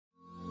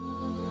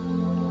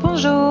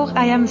Bonjour,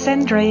 I am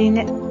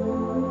Sandrine.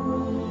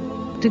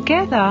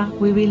 Together,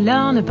 we will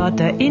learn about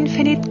the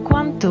infinite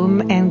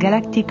quantum and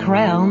galactic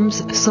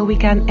realms so we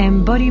can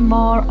embody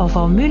more of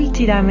our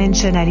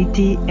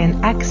multidimensionality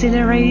and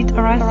accelerate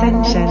our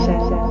ascension.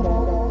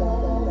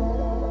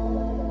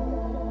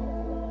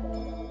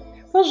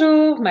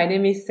 Bonjour, my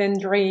name is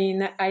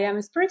Sandrine. I am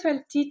a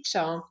spiritual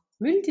teacher,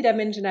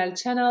 multidimensional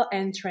channel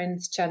and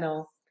trance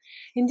channel.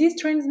 In this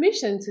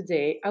transmission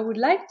today, I would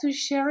like to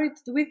share it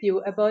with you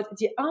about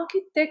the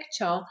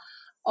architecture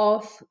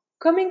of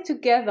coming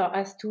together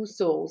as two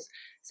souls.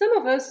 Some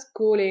of us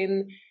call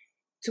in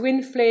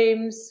twin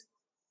flames,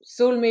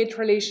 soulmate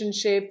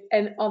relationship,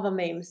 and other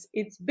names.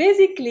 It's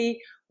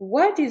basically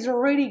what is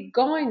already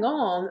going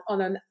on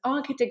an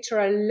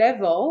architectural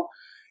level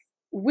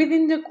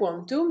within the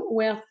quantum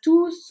where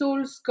two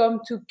souls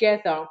come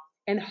together.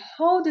 And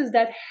how does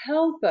that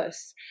help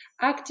us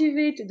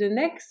activate the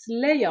next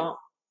layer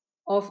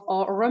of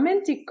our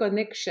romantic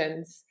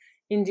connections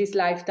in this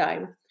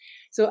lifetime?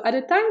 So at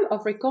the time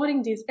of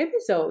recording this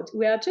episode,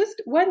 we are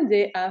just one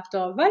day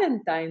after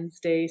Valentine's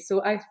Day.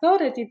 So I thought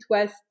that it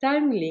was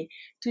timely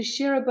to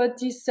share about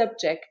this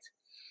subject.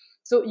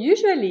 So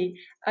usually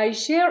I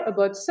share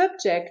about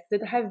subjects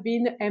that have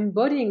been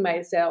embodying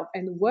myself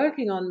and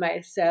working on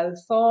myself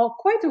for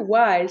quite a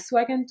while, so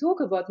I can talk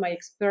about my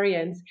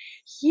experience.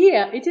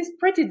 Here it is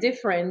pretty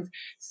different.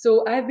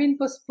 So I've been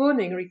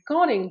postponing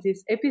recording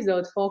this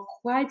episode for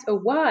quite a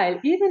while,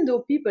 even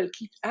though people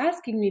keep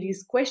asking me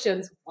these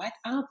questions. What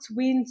are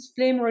twin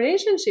flame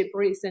relationships,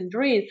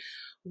 Sandrine?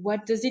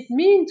 What does it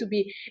mean to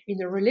be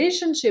in a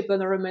relationship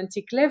on a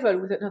romantic level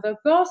with another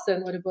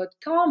person? What about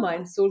karma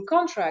and soul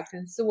contract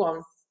and so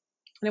on?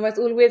 And I was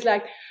always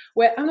like,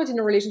 well, I'm not in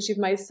a relationship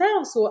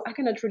myself, so I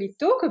cannot really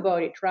talk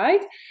about it,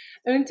 right?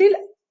 Until,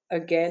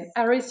 again,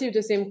 I received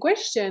the same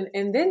question,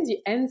 and then the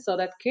answer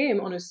that came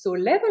on a soul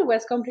level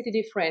was completely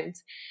different.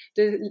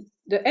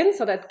 The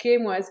answer that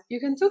came was,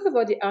 you can talk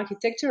about the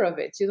architecture of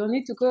it. You don't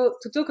need to go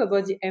to talk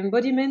about the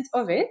embodiment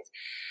of it.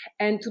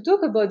 And to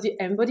talk about the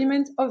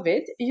embodiment of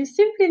it, you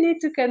simply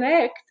need to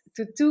connect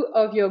to two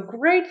of your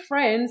great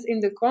friends in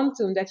the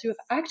quantum that you've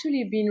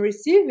actually been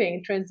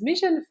receiving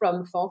transmission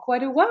from for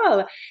quite a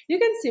while. You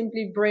can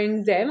simply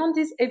bring them on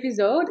this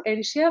episode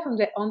and share from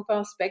their own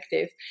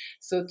perspective.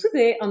 So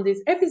today on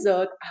this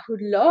episode, I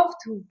would love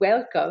to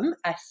welcome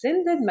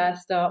Ascended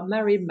Master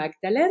Mary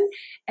Magdalene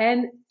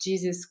and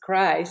Jesus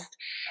Christ.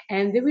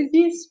 And they will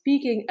be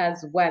speaking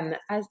as one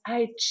as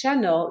I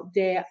channel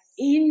their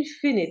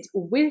infinite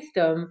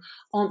wisdom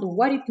on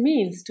what it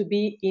means to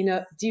be in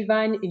a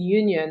divine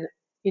union,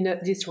 in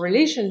this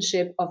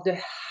relationship of the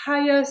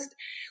highest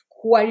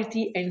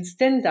quality and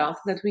standard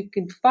that we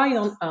can find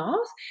on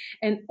earth,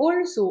 and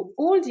also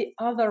all the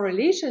other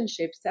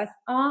relationships that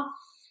are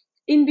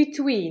in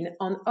between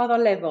on other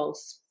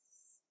levels.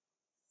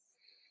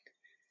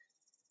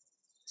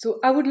 So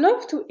I would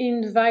love to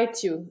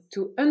invite you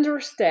to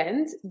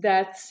understand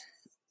that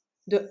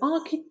the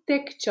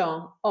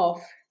architecture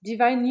of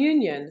divine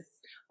union,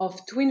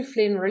 of twin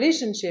flame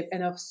relationship,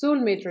 and of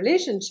soulmate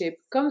relationship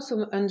comes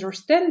from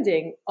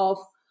understanding of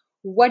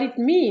what it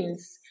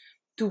means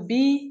to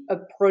be a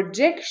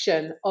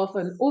projection of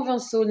an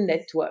oversoul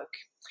network.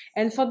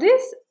 And for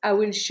this, I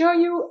will show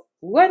you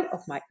one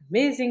of my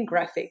amazing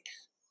graphics.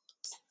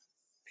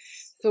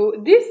 So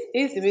this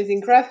is an amazing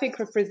graphic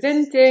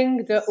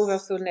representing the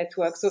oversoul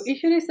network. So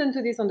if you listen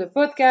to this on the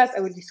podcast,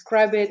 I will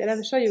describe it, and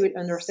I'm sure you will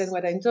understand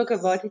what I'm talking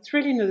about. It's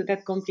really not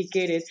that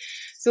complicated.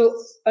 So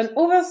an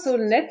oversoul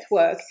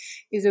network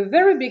is a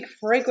very big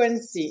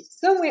frequency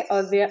somewhere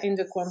out there in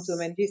the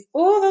quantum, and this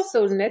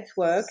oversoul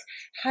network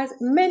has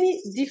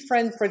many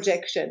different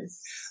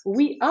projections.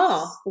 We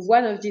are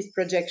one of these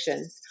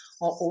projections.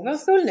 Our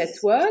oversoul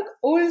network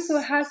also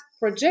has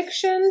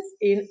projections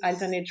in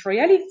alternate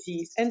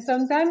realities, and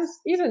sometimes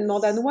even more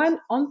than one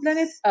on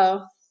planet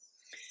Earth.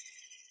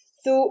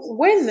 So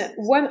when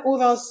one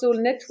oversoul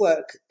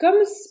network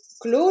comes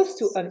close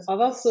to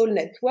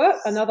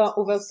another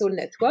oversoul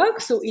network,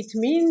 so it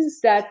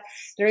means that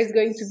there is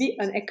going to be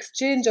an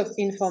exchange of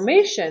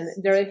information.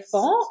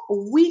 Therefore,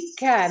 we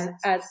can,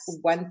 as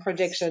one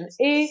projection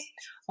A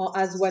or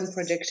as one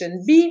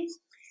projection B,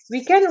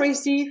 we can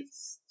receive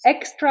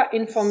extra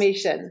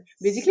information.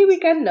 Basically, we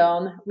can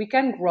learn, we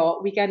can grow,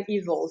 we can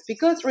evolve.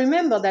 Because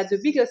remember that the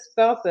biggest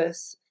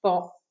purpose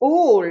for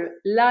all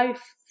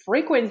life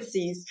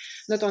frequencies,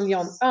 not only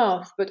on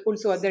Earth, but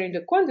also out there in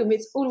the quantum,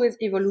 it's always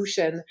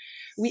evolution.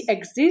 We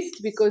exist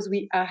because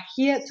we are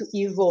here to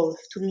evolve,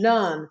 to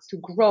learn, to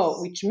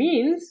grow, which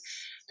means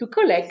to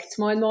collect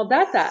more and more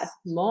data,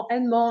 more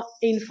and more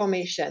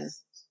information.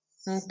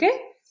 Okay?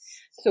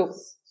 So,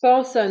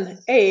 person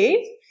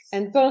A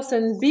and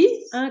person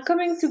B are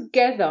coming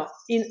together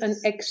in an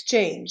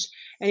exchange.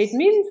 And it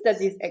means that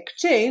this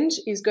exchange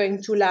is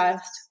going to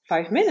last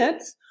 5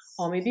 minutes,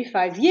 or maybe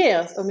 5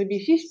 years, or maybe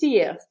 50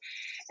 years.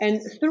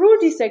 And through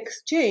this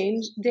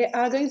exchange, they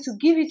are going to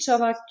give each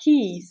other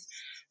keys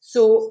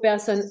So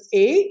person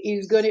A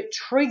is going to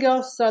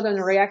trigger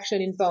sudden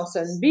reaction in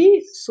person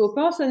B. So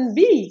person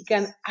B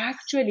can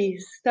actually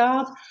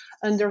start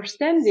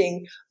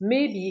understanding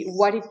maybe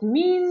what it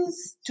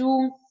means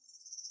to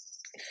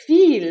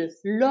feel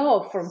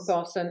love from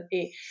person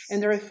A.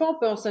 And therefore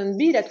person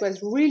B, that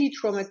was really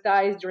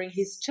traumatized during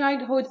his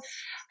childhood,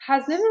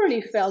 has never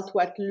really felt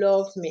what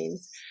love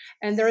means.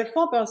 And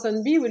therefore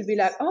person B will be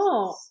like,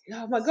 oh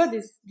my God,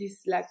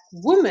 this like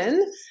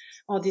woman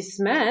or this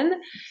man,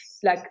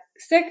 like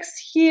sex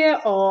here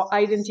or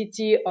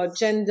identity or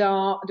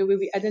gender, the way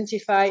we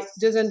identify,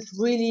 doesn't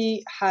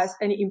really has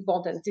any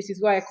importance. This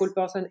is why I call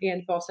person A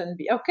and person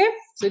B. Okay,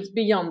 so it's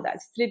beyond that.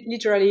 It's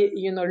literally,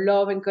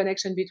 love and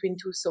connection between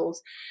two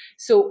souls.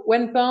 So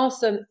when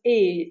person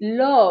A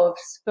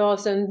loves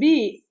person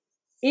B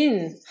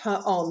in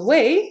her own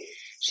way,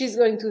 she's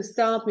going to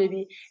start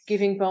maybe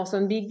giving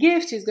person B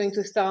gifts. She's going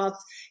to start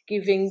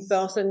giving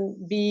person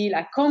B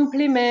like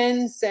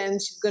compliments,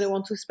 and she's going to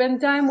want to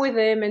spend time with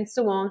him and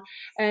so on.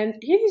 And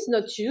he is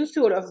not used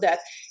to all of that.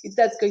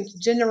 That's going to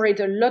generate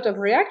a lot of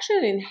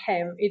reaction in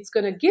him. It's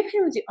going to give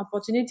him the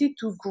opportunity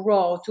to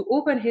grow, to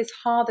open his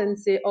heart and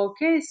say,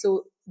 okay,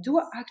 so do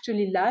I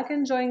actually like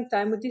enjoying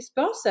time with this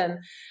person?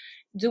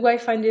 Do I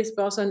find this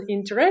person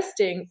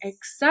interesting,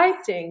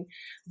 exciting,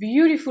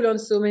 beautiful on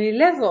so many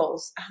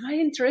levels? Am I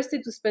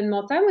interested to spend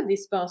more time with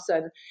this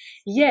person?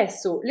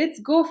 Yes, so let's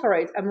go for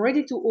it. I'm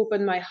ready to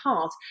open my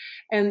heart.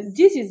 And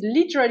this is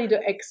literally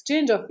the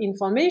exchange of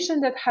information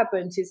that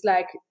happens. It's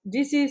like,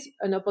 this is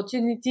an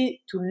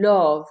opportunity to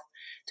love,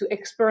 to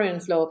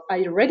experience love. Are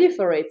you ready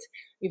for it?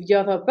 If the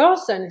other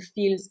person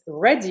feels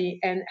ready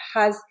and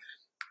has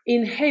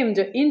in him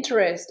the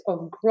interest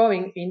of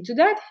growing into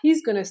that,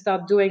 he's going to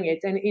start doing it.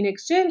 And in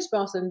exchange,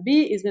 person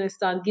B is going to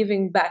start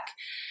giving back,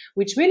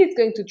 which means it's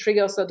going to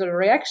trigger certain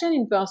reaction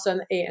in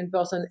person A. And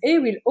person A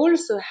will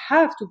also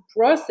have to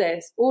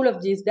process all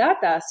of these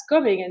data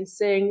coming and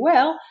saying,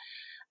 well,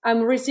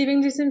 I'm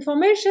receiving this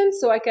information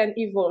so I can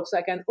evolve, so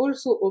I can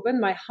also open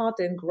my heart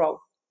and grow.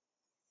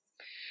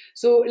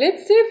 So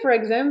let's say, for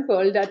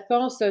example, that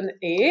person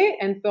A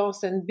and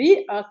person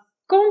B are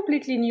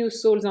completely new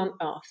souls on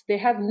earth. They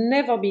have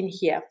never been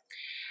here.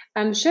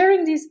 I'm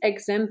sharing this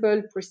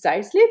example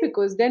precisely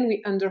because then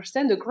we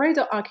understand the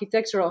greater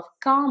architecture of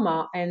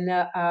karma and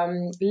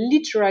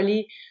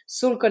literally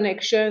soul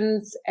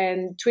connections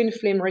and twin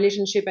flame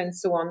relationship and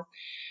so on.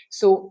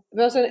 So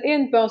person A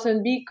and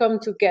person B come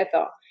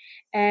together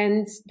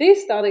and they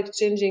start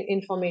exchanging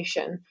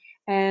information.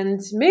 And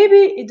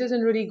maybe it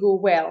doesn't really go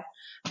well,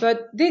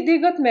 but they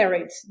got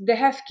married. They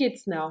have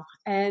kids now,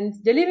 and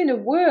they live in a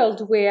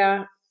world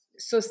where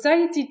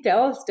society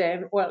tells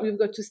them, well, we've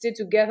got to stay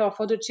together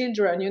for the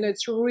children,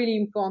 it's really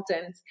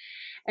important.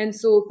 And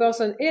so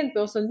person A and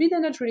person B,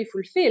 they're not really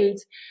fulfilled.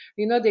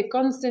 They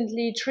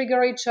constantly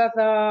trigger each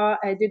other.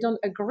 They don't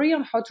agree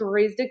on how to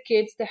raise the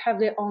kids. They have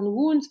their own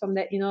wounds from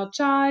their inner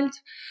child.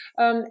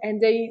 And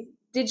they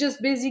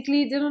just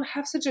basically, they don't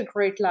have such a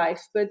great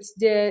life, but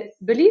their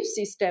belief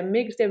system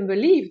makes them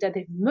believe that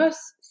they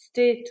must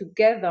stay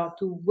together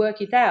to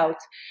work it out.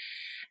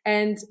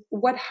 And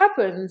what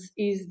happens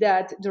is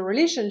that the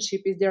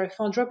relationship is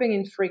therefore dropping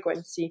in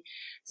frequency.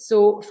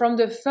 So from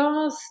the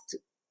first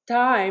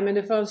time and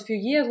the first few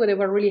years where they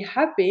were really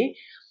happy,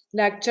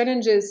 like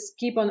challenges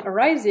keep on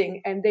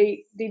arising and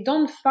they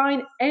don't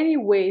find any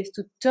ways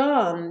to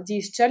turn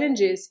these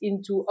challenges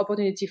into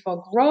opportunity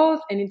for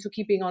growth and into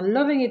keeping on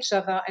loving each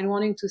other and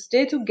wanting to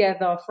stay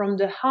together from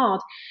the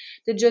heart.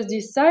 They just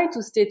decide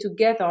to stay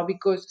together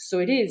because so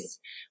it is.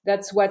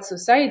 That's what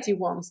society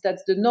wants.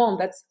 That's the norm.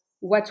 That's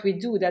what we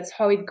do. That's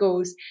how it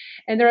goes.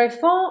 And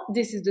therefore,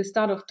 this is the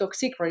start of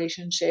toxic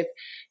relationship.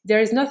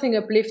 There is nothing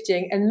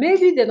uplifting. And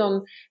maybe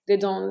they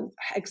don't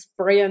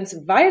experience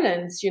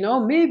violence,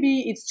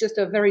 maybe it's just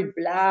a very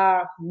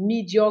blah,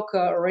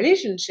 mediocre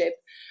relationship.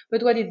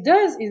 But what it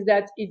does is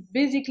that it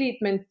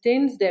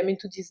maintains them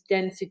into this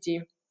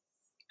density.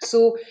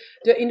 So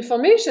the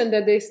information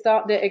that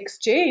they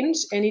exchange,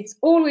 and it's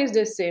always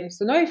the same.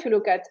 So now if you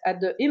look at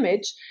the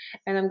image,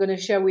 and I'm going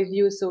to share with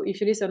you, so if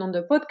you listen on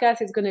the podcast,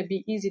 it's going to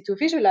be easy to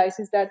visualize,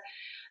 is that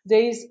there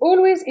is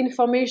always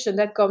information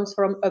that comes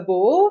from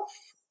above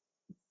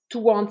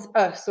towards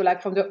us. So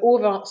like from the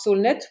over soul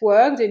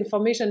network, the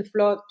information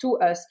flows to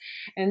us.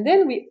 And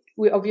then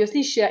we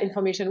obviously share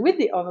information with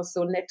the other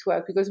soul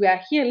network because we are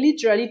here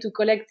literally to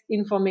collect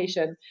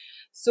information.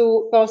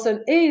 So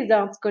person A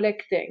starts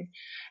collecting.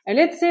 And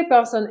let's say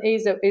person A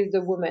is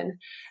the woman.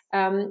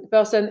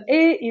 Person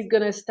A is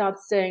going to start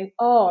saying,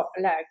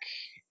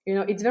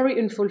 it's very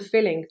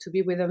unfulfilling to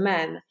be with a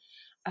man.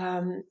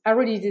 I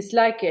really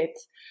dislike it.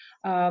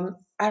 I'm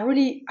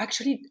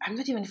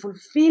not even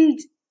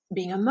fulfilled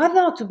being a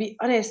mother, to be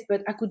honest,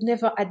 but I could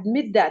never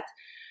admit that.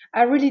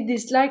 I really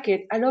dislike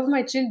it. I love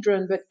my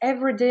children, but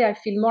every day I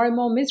feel more and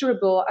more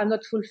miserable. I'm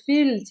not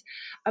fulfilled.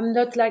 I'm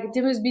not like,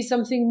 there must be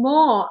something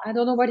more. I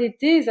don't know what it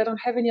is. I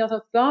don't have any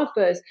other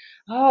purpose.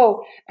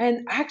 Oh,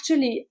 and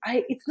actually,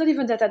 it's not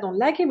even that I don't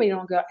like him any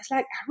longer. It's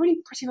like, I really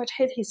pretty much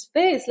hate his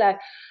face. Like,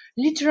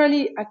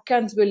 literally, I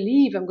can't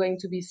believe I'm going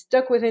to be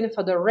stuck with him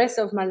for the rest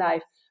of my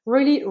life.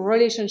 Really,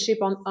 relationship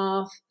on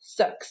earth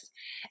sucks.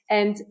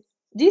 And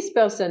this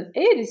person,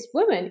 this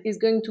woman, is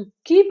going to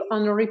keep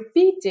on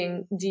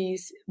repeating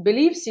these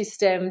belief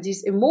systems,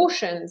 these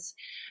emotions,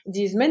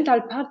 these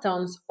mental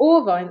patterns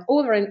over and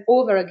over and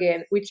over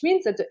again, which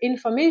means that the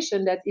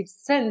information that is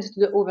sent to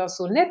the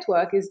oversoul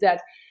network is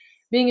that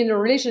being in a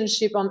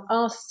relationship on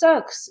earth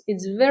sucks.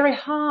 It's very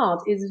hard.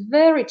 It's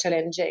very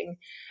challenging.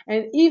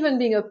 And even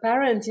being a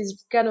parent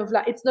is kind of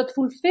like, it's not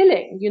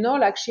fulfilling, you know,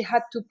 like she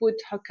had to put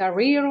her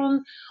career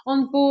on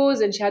pause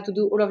and she had to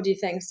do all of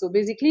these things. So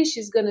basically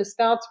she's going to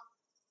start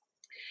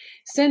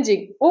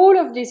sending all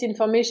of this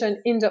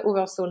information in the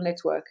oversoul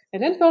network.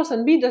 And then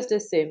person B does the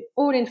same,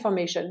 all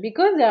information.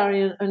 Because they are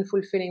in an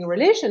unfulfilling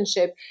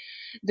relationship,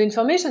 the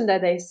information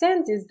that they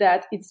send is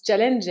that it's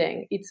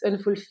challenging, it's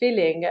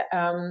unfulfilling,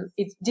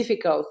 it's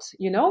difficult,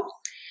 you know?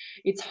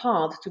 It's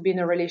hard to be in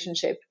a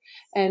relationship.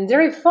 And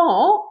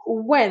therefore,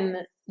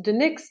 when the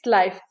next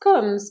life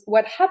comes,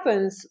 what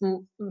happens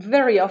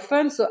very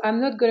often, so I'm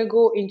not going to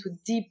go into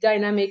deep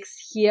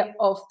dynamics here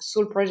of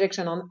soul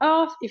projection on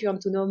earth. If you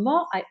want to know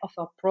more, I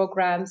offer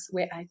programs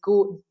where I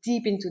go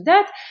deep into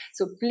that.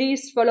 So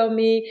please follow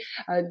me,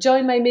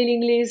 join my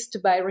mailing list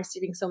by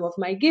receiving some of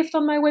my gift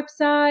on my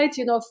website,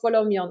 you know,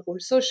 follow me on all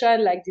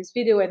social, like this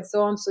video and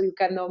so on, so you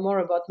can know more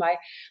about my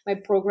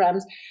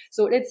programs.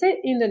 So let's say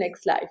in the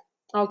next life.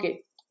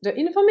 Okay. The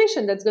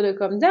information that's going to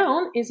come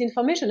down is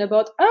information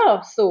about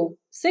Earth. So,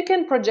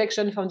 second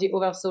projection from the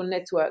oversoul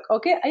network.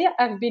 Okay,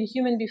 I've been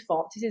human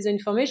before. This is the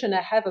information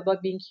I have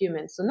about being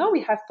human. So now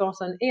we have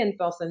person A and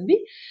person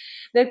B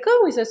that come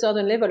with a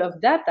certain level of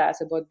data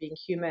about being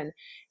human.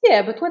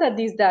 Yeah, but what are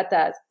these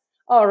data?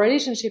 Oh,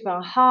 relationships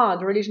are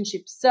hard.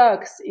 Relationship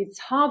sucks. It's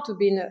hard to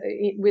be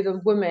with a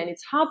woman.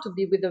 It's hard to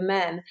be with a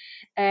man.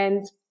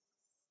 And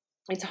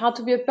it's hard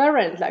to be a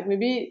parent. Like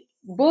maybe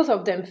both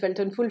of them felt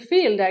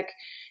unfulfilled.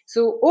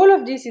 So all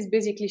of this is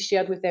basically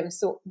shared with them.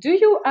 So do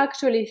you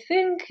actually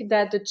think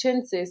that the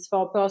chances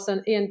for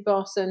person A and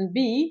person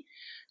B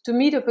to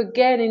meet up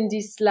again in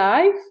this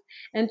life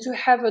and to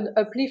have an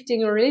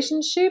uplifting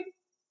relationship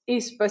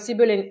is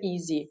possible and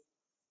easy?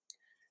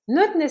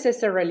 Not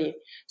necessarily.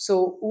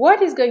 So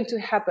what is going to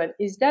happen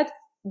is that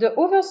the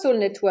oversoul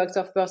networks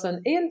of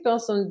person A and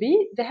person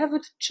B, they have a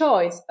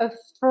choice, a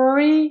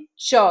free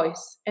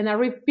choice. And I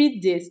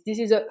repeat this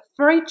is a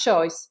free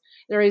choice.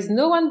 There is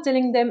no one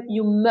telling them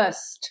you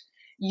must.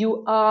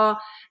 You are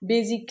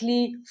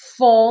basically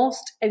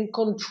forced and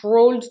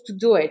controlled to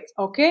do it,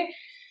 okay?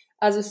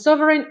 As a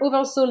sovereign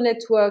oversoul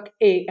network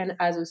A and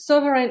as a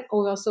sovereign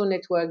oversoul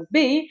network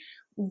B,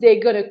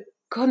 they're going to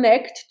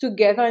connect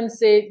together and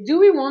say, do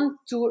we want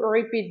to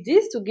repeat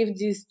this, to give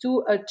these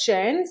two a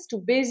chance to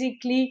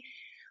basically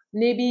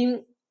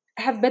maybe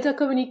have better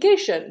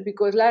communication?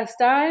 Because last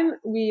time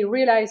we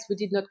realized we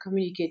did not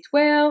communicate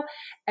well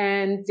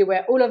and there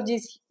were all of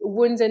these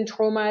wounds and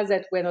traumas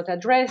that were not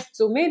addressed.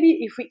 So maybe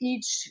if we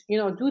each,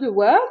 do the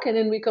work and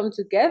then we come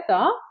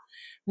together,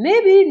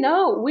 maybe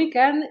now we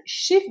can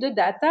shift the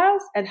data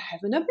and have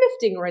an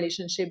uplifting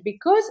relationship,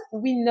 because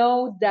we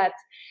know that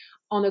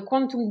on a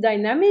quantum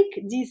dynamic,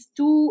 these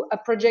two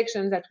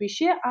projections that we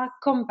share are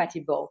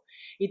compatible.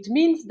 It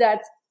means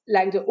that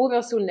like the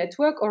oversoul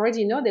network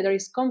already know that there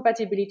is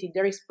compatibility.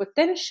 There is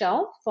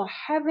potential for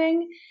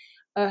having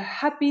a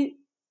happy,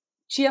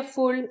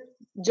 cheerful,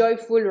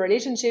 joyful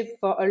relationship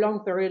for a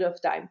long period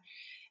of time.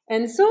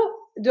 And so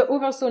the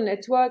oversoul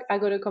network are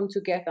going to come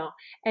together.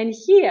 And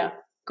here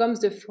comes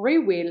the free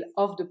will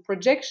of the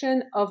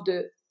projection of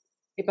the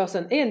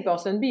person A and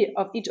person B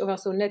of each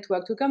oversoul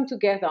network to come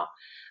together.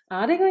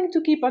 Are they going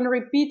to keep on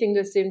repeating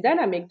the same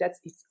dynamic that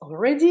is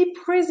already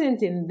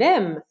present in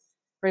them?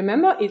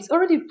 Remember, it's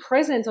already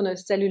present on a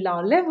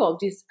cellular level.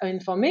 This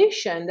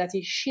information that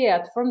is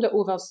shared from the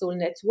oversoul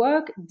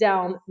network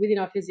down within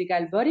our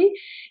physical body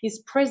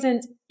is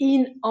present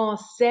in our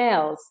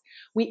cells.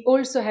 We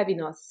also have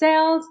in our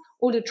cells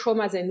all the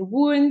traumas and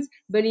wounds,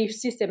 belief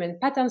system and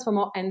patterns from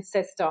our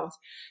ancestors.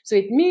 So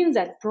it means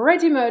that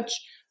pretty much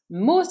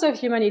most of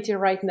humanity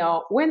right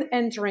now, when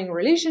entering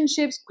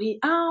relationships, we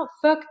are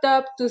fucked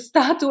up to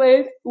start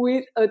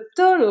with a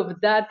ton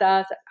of data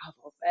that have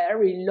a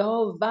very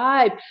low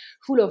vibe,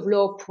 full of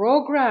low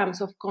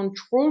programs, of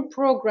control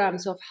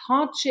programs, of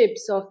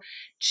hardships, of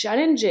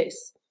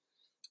challenges.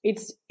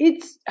 It's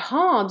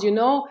hard,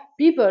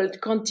 People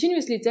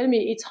continuously tell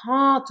me it's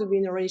hard to be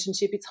in a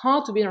relationship. It's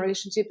hard to be in a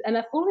relationship. And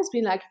I've always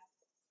been like,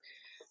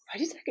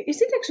 is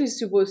it actually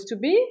supposed to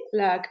be?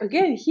 Like,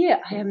 again,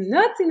 here, I am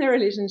not in a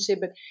relationship,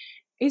 but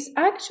is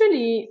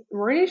actually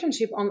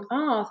relationship on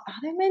earth,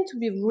 are they meant to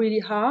be really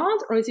hard?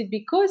 Or is it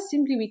because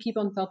simply we keep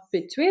on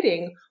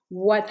perpetuating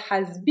what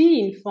has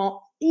been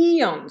for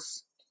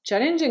eons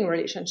challenging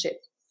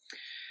relationship?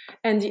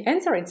 And the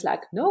answer is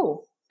like,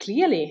 no,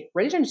 clearly,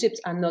 relationships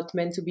are not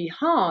meant to be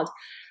hard.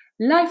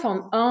 Life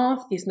on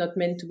earth is not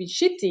meant to be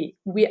shitty.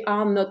 We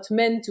are not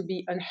meant to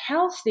be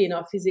unhealthy in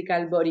our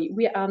physical body.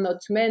 We are not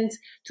meant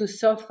to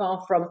suffer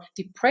from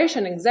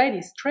depression,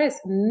 anxiety, stress.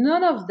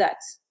 None of that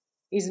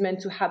is meant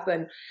to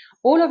happen.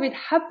 All of it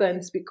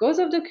happens because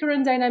of the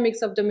current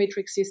dynamics of the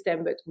matrix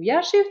system, but we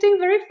are shifting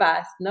very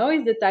fast. Now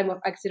is the time of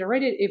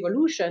accelerated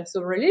evolution.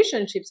 So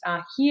relationships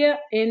are here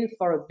in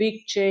for a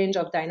big change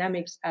of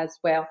dynamics as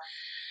well.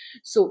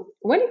 So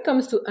when it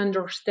comes to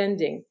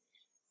understanding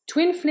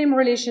twin flame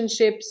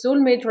relationship,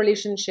 soulmate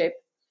relationship,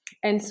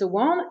 and so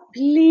on,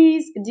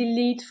 please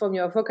delete from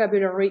your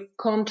vocabulary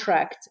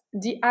contract.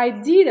 The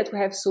idea that we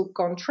have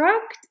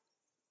contract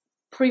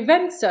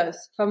prevents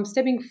us from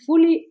stepping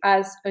fully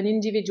as an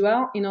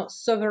individual in our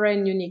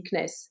sovereign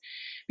uniqueness,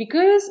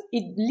 because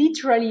it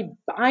literally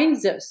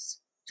binds us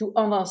to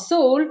our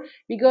soul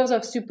because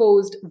of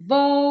supposed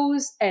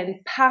vows and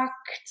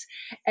pact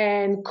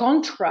and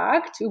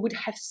contract we would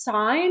have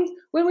signed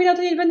when we don't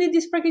even need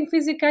this freaking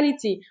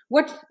physicality.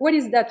 What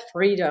is that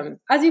freedom?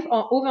 As if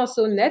our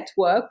oversoul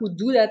network would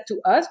do that to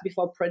us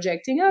before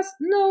projecting us?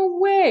 No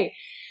way.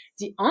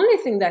 The only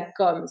thing that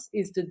comes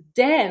is the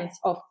dance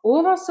of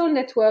oversoul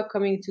network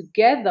coming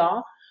together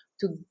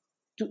to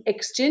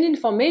exchange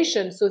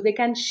information so they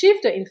can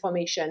shift the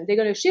information. They're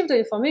going to shift the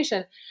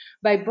information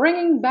by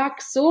bringing back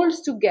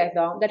souls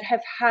together that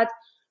have had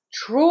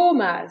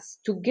traumas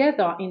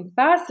together in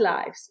past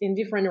lives, in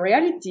different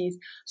realities,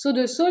 so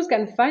the souls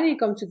can finally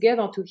come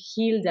together to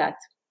heal that.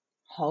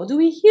 How do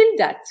we heal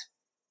that?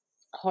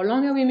 How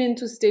long are we meant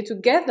to stay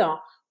together?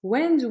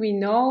 When do we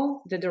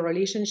know that the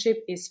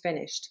relationship is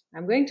finished?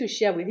 I'm going to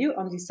share with you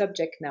on this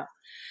subject now.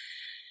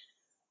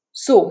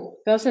 So,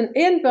 person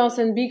A and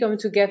person B come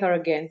together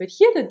again. But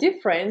here the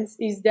difference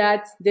is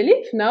that they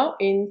live now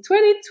in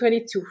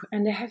 2022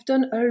 and they have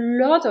done a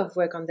lot of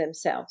work on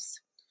themselves.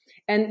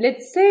 And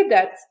let's say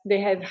that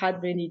they have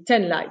had maybe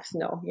 10 lives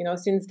now,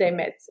 since they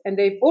met. And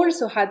they've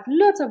also had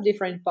lots of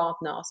different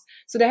partners.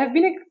 So they have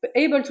been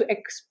able to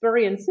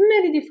experience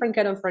many different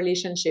kind of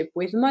relationship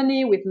with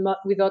money,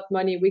 without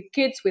money, with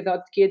kids,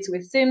 without kids,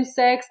 with same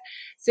sex,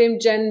 same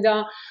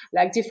gender,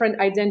 like different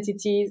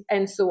identities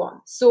and so on.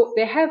 So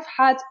they have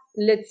had,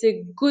 let's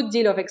say, good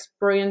deal of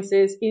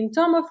experiences in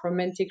terms of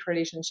romantic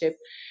relationship.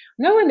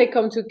 Now when they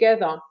come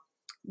together,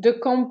 the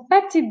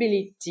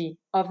compatibility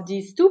of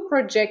these two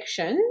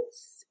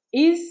projections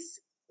is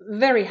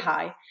very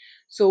high.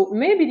 So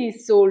maybe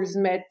these souls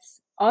met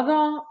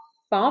other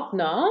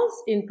partners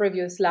in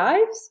previous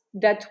lives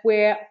that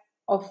were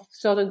of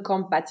certain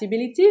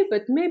compatibility,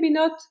 but maybe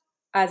not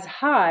as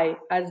high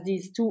as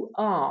these two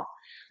are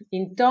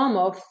in terms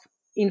of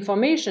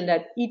information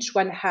that each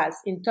one has,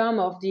 in terms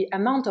of the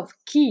amount of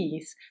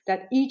keys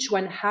that each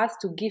one has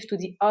to give to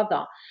the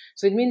other.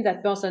 So it means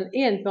that person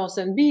A and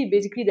person B,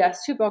 basically they are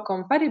super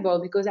compatible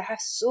because they have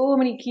so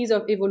many keys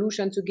of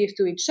evolution to give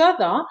to each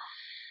other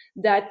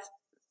that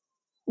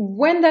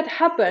when that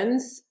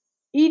happens,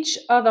 each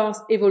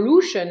other's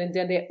evolution and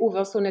then their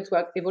oversoul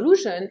network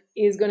evolution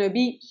is going to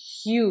be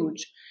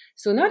huge.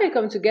 So now they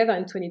come together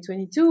in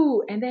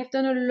 2022 and they've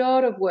done a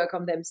lot of work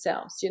on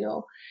themselves,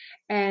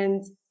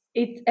 and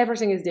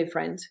everything is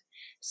different.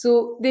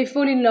 So they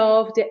fall in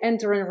love, they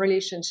enter in a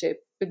relationship.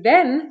 But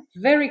then,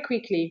 very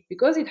quickly,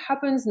 because it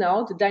happens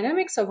now, the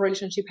dynamics of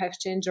relationship have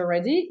changed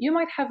already. You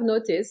might have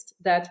noticed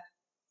that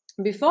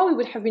before we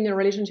would have been in a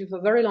relationship for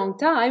a very long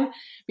time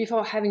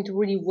before having to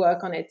really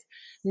work on it.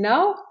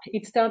 Now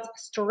it starts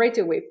straight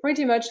away,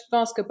 pretty much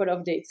first couple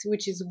of dates,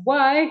 which is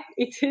why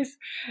it is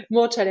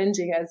more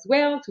challenging as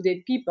well to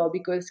date people,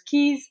 because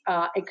keys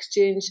are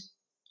exchanged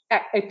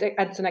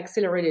at an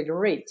accelerated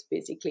rate,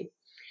 basically.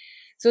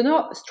 So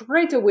now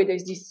straight away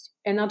there's this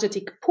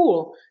energetic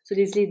pull. So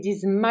there's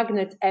this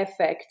magnet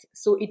effect.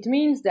 So it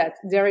means that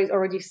there is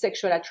already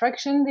sexual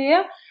attraction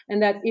there,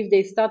 and that if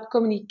they start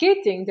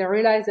communicating, they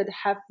realize that they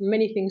have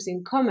many things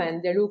in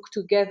common. They look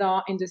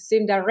together in the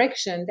same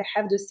direction. They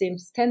have the same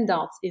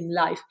standards in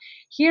life.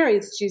 Here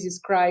is Jesus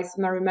Christ,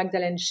 Mary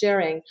Magdalene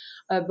sharing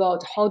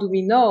about how do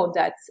we know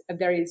that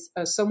there is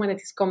someone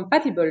that is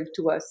compatible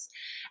to us.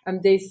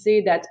 They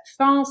say that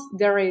first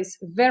there is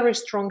very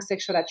strong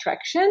sexual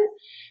attraction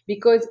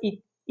because it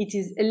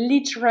is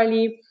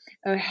literally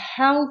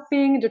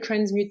helping the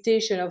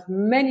transmutation of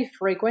many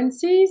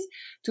frequencies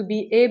to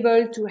be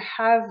able to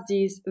have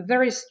this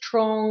very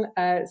strong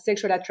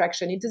sexual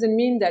attraction. It doesn't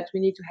mean that we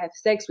need to have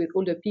sex with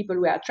all the people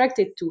we are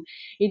attracted to.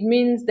 It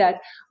means that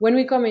when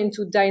we come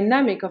into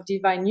dynamic of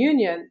divine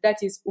union, that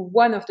is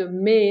one of the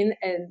main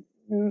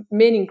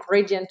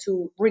ingredient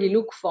to really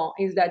look for,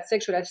 is that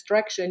sexual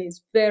attraction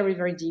is very,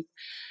 very deep.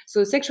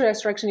 So sexual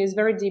attraction is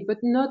very deep, but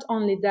not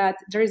only that,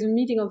 there is a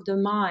meeting of the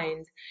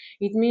mind.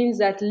 It means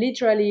that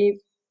literally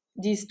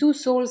these two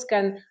souls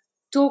can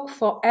talk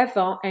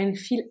forever and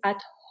feel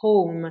at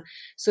home.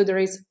 So there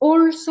is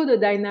also the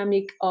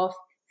dynamic of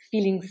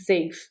feeling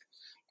safe.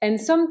 And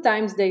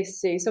sometimes they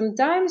say,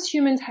 sometimes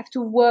humans have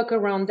to work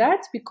around that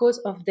because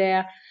of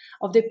their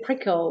their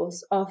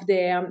prickles, of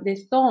their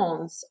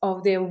thorns,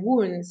 of their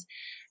wounds.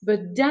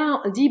 But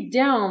deep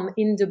down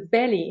in the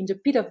belly, in the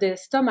pit of their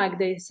stomach,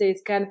 they say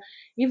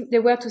if they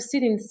were to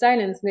sit in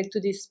silence next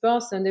to this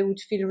person, they would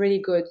feel really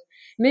good.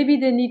 Maybe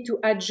they need to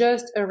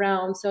adjust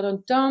around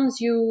certain terms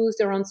used,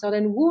 around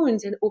certain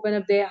wounds, and open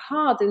up their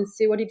heart and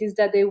say what it is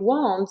that they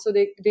want, so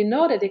they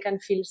know that they can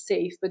feel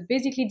safe. But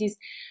basically, this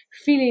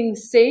feeling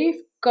safe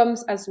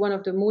comes as one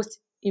of the most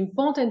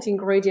important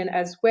ingredients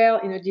as well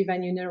in a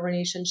divine union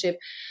relationship.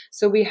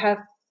 So we have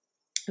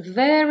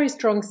very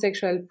strong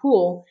sexual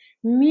pull,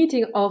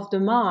 meeting of the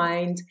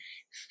mind,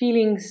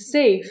 feeling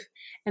safe,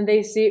 and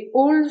they say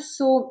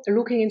also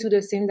looking into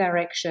the same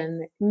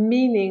direction,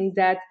 meaning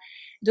that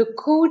the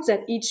codes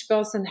that each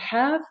person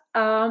have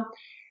are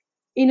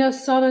in a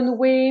certain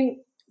way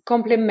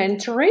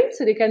complementary,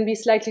 so they can be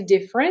slightly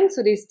different,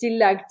 so they still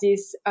like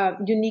this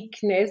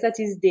uniqueness that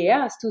is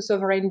there as two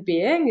sovereign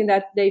beings, and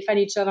that they find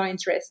each other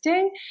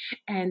interesting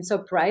and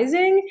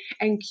surprising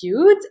and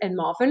cute and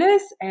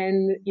marvelous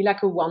and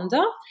like a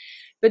wonder.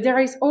 But there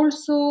is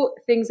also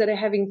things that they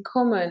have in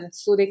common,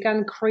 so they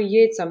can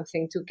create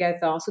something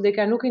together, so they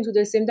can look into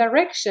the same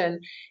direction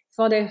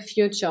for their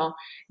future.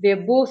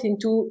 They're both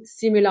into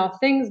similar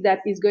things that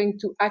is going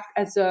to act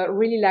as a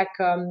really like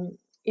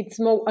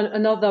it's more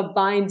another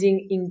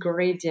binding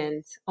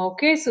ingredient.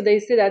 Okay, so they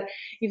say that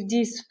if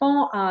these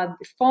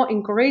four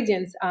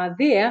ingredients are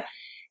there,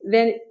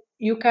 then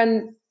you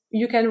can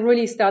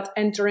really start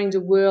entering the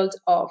world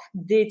of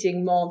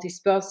dating more this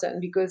person,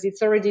 because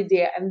it's already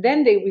there. And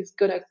then they was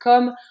gonna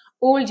come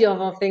all the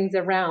other things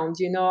around,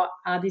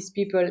 are these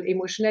people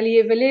emotionally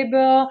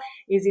available?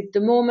 Is it the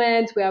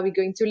moment? Where are we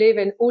going to live?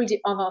 And all the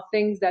other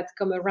things that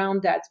come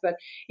around that. But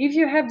if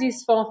you have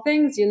these four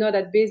things, you know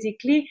that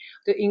basically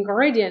the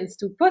ingredients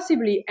to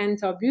possibly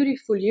enter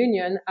beautiful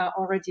union are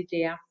already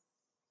there.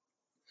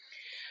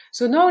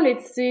 So now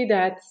let's say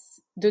that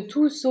the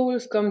two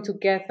souls come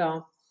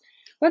together.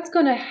 What's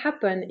going to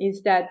happen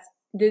is that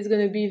there's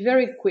going to be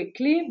very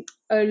quickly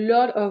a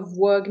lot of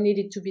work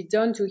needed to be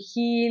done to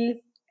heal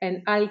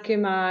and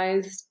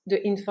alchemize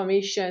the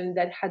information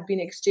that had been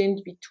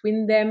exchanged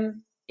between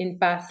them in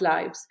past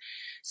lives.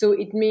 So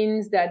it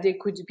means that there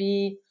could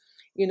be,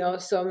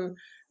 some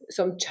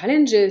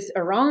challenges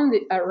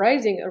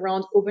arising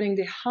around opening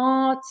the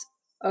heart,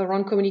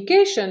 around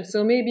communication.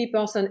 So maybe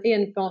person A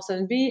and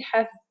person B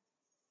have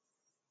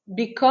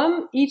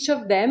become, each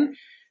of them,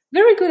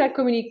 very good at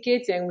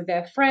communicating with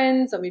their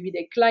friends or maybe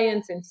their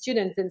clients and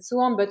students and so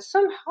on. But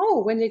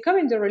somehow when they come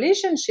in the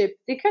relationship,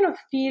 they kind of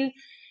feel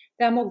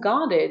they're more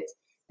guarded.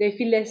 They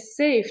feel less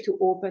safe to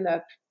open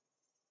up.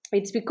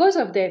 It's because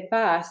of their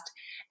past.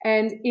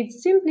 And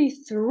it's simply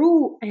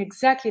through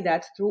exactly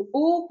that, through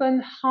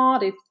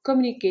open-hearted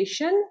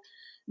communication,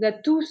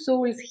 that two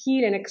souls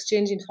heal and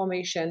exchange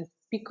information,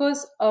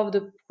 because of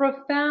the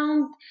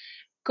profound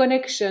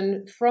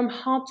connection from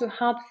heart to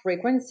heart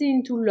frequency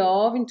into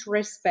love, into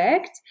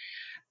respect,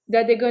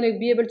 that they're going to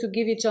be able to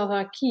give each other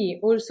a key,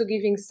 also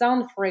giving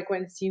sound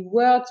frequency,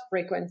 word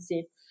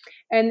frequency.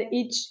 And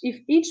if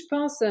each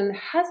person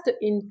has the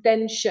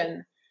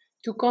intention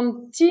to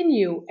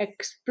continue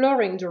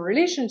exploring the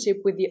relationship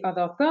with the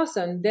other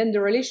person, then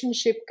the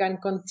relationship can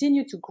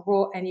continue to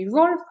grow and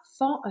evolve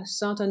for a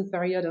certain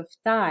period of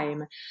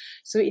time.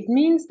 So it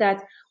means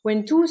that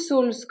when two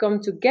souls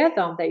come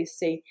together, they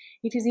say,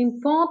 it is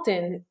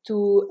important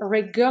to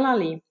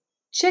regularly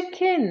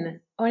check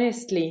in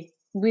honestly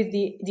with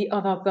the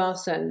other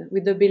person,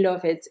 with the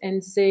beloved,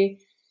 and say,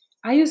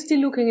 are you still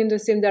looking in the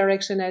same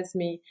direction as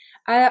me?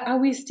 Are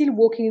we still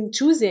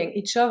choosing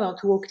each other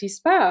to walk this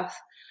path?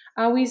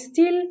 Are we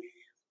still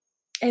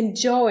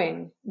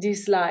enjoying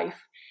this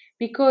life?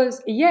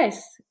 Because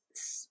yes,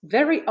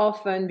 very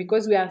often,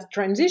 because we are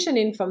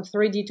transitioning from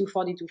 3D to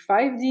 4D to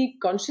 5D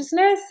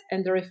consciousness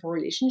and therefore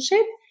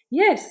relationship,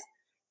 yes,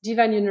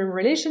 divine union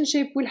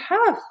relationship will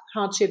have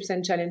hardships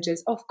and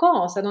challenges. Of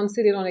course, I don't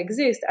say they don't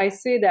exist. I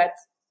say that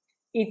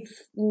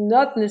it's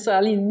not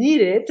necessarily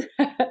needed.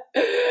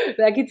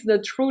 Like it's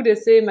not true the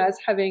same as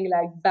having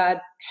like bad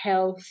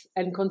health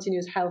and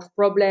continuous health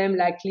problem,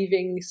 like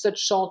living such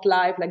short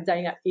life, like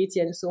dying at 80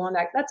 and so on.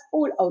 Like that's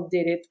all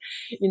outdated,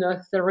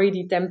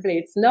 3D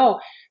templates. No,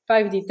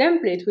 5D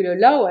template will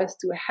allow us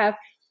to have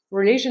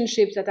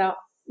relationships that are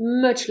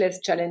much less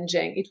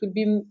challenging. It will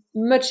be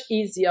much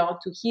easier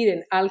to heal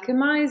and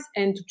alchemize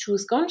and to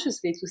choose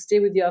consciously to stay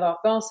with the other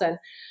person.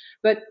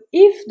 But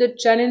if the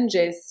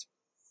challenges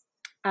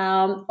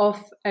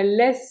of a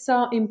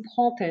lesser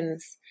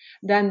importance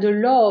than the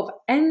love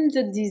and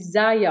the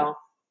desire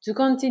to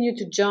continue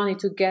to journey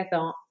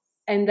together,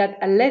 and that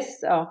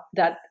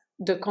that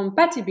the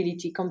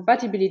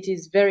compatibility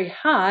is very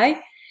high,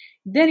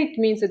 then it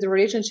means that the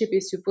relationship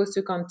is supposed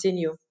to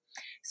continue.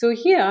 So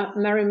here,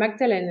 Mary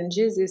Magdalene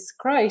Jesus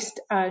Christ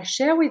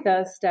share with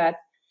us that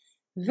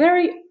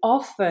very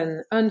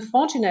often,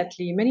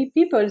 unfortunately, many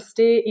people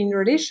stay in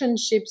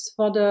relationships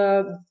for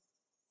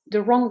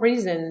the wrong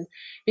reason,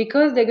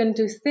 because they're going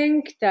to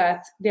think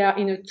that they are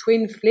in a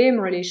twin flame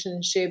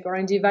relationship or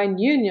in divine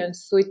union.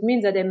 So it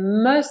means that they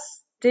must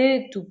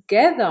stay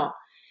together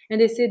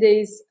And they say there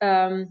is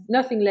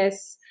nothing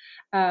less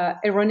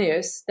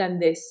erroneous than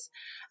this.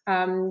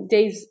 There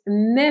is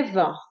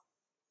never,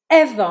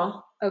 ever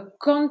a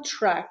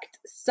contract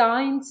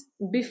signed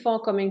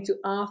before coming to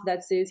earth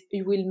that says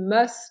you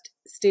must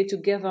stay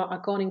together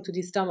according to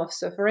this term of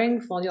suffering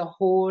for your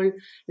whole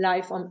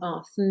life on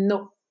earth.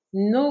 No.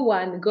 No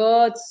one,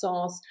 God,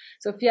 Source,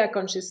 Sophia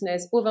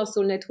Consciousness,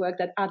 Oversoul Network,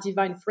 that our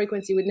divine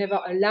frequency would never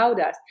allow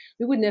us.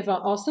 We would never,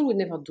 our soul would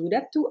never do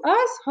that to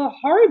us. How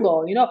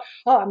horrible,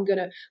 oh, I'm going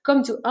to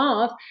come to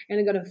earth and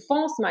I'm going to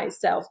force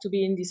myself to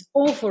be in this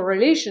awful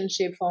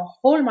relationship for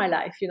all my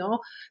life,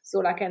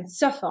 so I can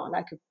suffer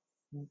like a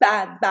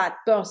bad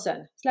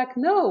person. It's like,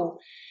 no.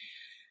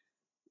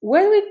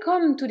 When we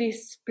come to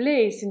this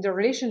place in the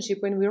relationship,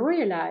 when we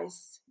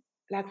realize,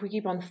 like we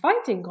keep on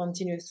fighting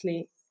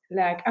continuously,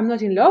 like I'm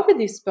not in love with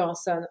this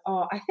person,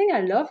 or I think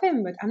I love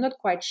him, but I'm not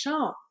quite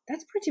sure.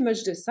 That's pretty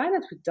much the sign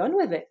that we're done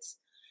with it.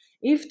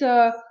 If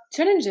the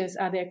challenges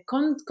are there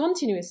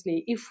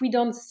continuously, if we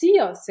don't see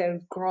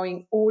ourselves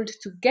growing old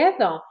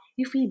together,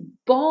 if we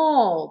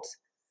bored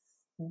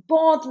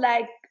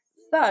like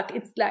fuck,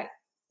 it's like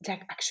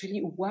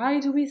actually, why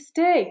do we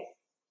stay?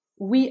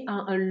 We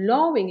are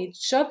allowing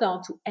each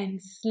other to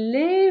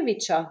enslave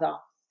each other.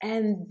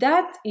 And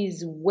that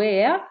is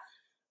where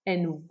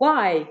and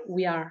why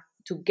we are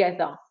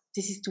together.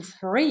 This is to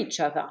free each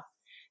other.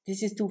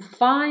 This is to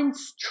find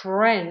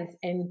strength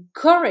and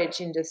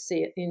courage in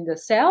the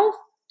self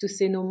to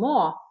say no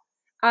more.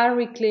 I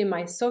reclaim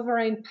my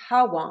sovereign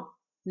power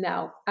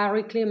now. I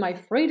reclaim my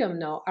freedom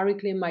now. I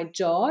reclaim my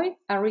joy.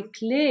 I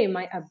reclaim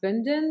my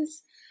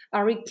abundance.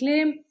 I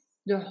reclaim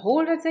the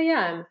whole that I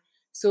am.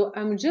 So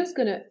I'm just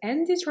going to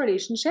end this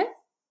relationship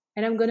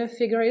and I'm going to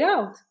figure it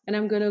out. And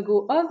I'm going to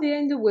go out there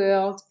in the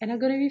world and I'm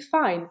going to be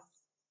fine.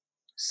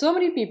 So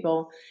many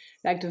people,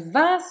 like the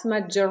vast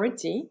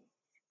majority,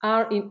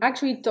 are in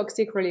actually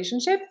toxic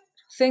relationship,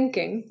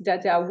 thinking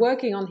that they are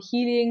working on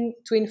healing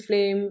twin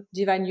flame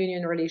divine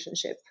union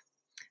relationship.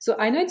 So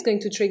I know it's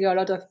going to trigger a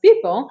lot of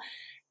people,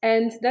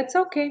 and that's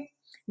okay,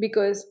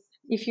 because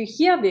if you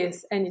hear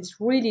this and it's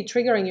really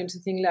triggering you to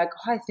think like,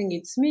 oh, I think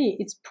it's me,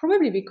 it's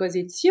probably because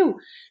it's you.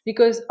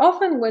 Because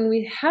often when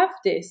we have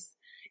this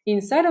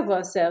inside of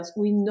ourselves,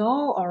 we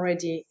know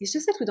already. It's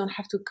just that we don't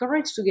have the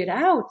courage to get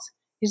out.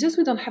 It's just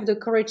we don't have the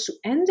courage to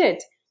end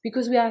it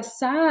because we are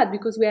sad,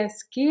 because we are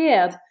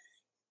scared,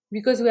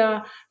 because we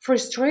are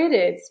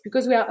frustrated,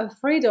 because we are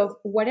afraid of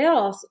what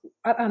else.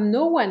 I'm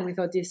no one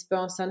without this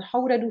person. How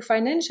would I do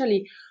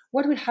financially?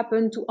 What will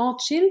happen to our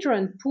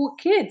children, poor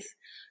kids?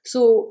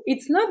 So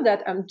it's not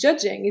that I'm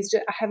judging. It's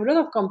just I have a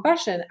lot of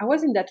compassion. I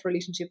was in that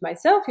relationship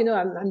myself.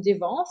 I'm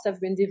divorced.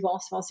 I've been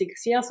divorced for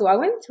 6 years. So I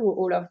went through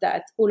all of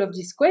that, all of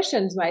these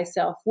questions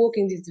myself,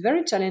 walking this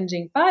very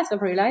challenging path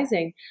of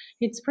realizing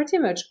it's pretty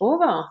much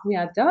over. We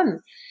are done.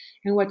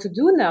 And what to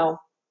do now?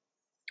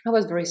 I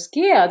was very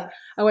scared.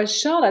 I was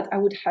sure that I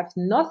would have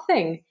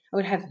nothing. I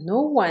would have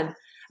no one.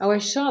 I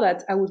was sure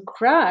that I would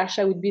crash.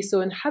 I would be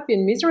so unhappy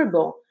and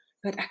miserable.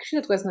 But actually,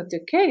 that was not the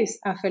case.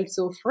 I felt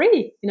so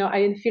free. I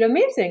didn't feel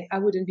amazing. I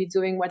wouldn't be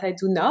doing what I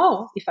do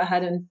now if I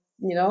hadn't,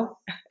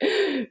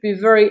 be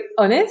very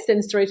honest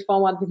and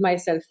straightforward with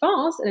myself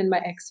first and then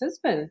my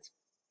ex-husband.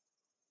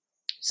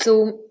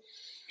 So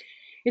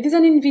it is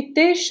an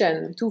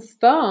invitation to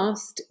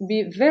first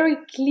be very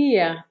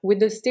clear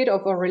with the state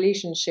of our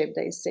relationship,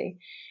 they say.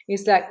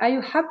 It's like, are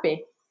you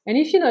happy? And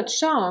if you're not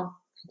sure,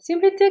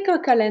 simply take a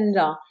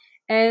calendar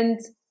and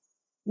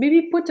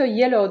maybe put a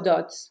yellow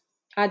dot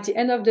at the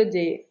end of the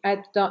day,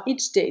 at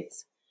each date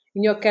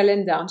in your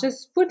calendar.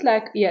 Just put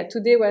like, yeah,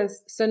 today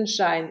was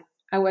sunshine.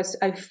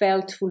 I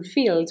felt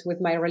fulfilled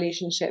with my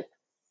relationship.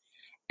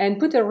 And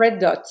put a red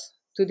dot.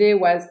 Today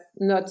was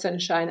not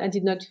sunshine. I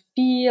did not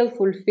feel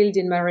fulfilled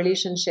in my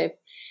relationship.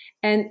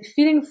 And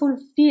feeling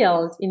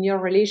fulfilled in your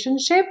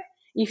relationship,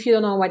 if you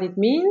don't know what it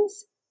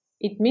means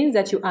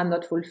that you are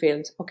not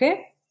fulfilled,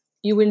 okay?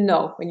 You will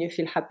know when you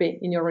feel happy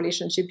in your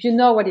relationship. You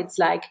know what it's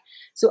like.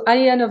 So at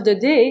the end of the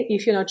day,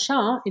 if you're not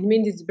sure, it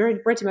means it's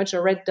pretty much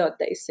a red dot,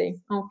 they say,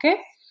 okay?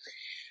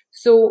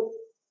 So,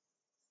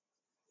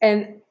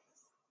 and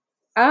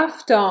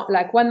after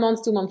like 1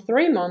 month, 2 months,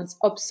 3 months,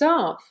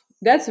 observe.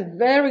 That's a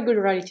very good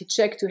reality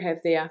check to have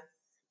there.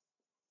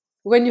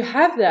 When you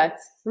have that,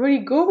 really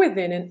go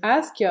within and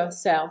ask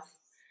yourself,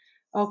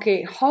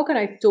 okay, how can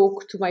I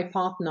talk to my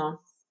partner?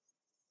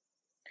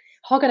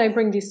 How can I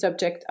bring this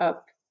subject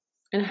up?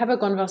 And have a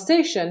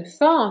conversation.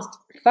 First,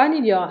 find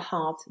in your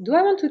heart, do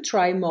I want to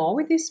try more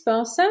with this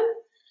person?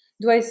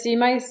 Do I see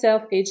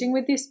myself aging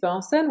with this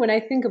person? When I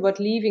think about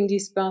leaving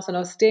this person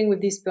or staying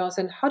with this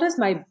person, how does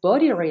my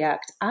body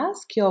react?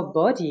 Ask your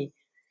body.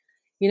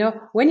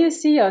 When you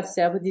see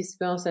yourself with this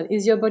person,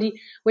 is your body,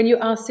 when you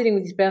are sitting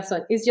with this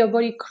person, is your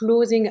body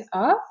closing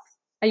up?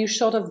 Are you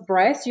short of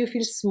breath? Do you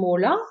feel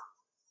smaller?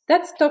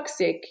 That's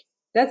toxic.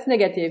 That's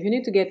negative. You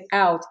need to get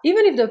out.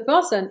 Even if the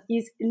person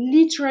is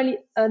literally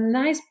a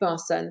nice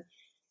person,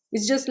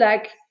 it's just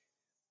like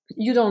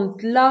you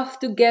don't laugh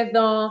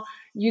together,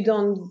 you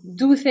don't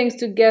do things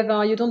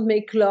together, you don't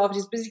make love,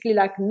 it's basically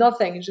like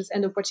nothing. You just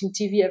end up watching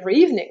TV every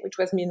evening, which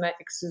was me and my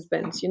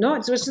ex-husband, you know,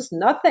 it was just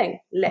nothing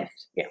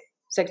left. Yeah,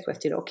 sex was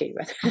still okay,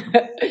 but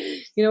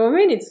you know what I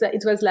mean?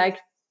 It was like,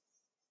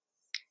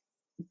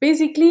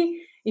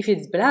 basically, if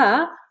it's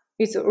blah,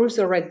 it's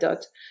also red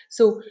dot.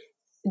 So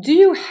do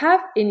you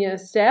have in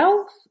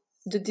yourself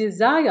the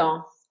desire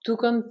to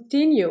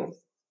continue,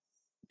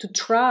 to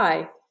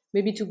try,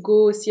 maybe to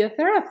go see a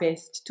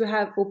therapist, to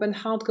have open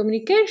heart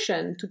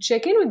communication, to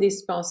check in with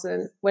this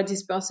person, what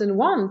this person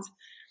wants?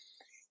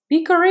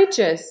 Be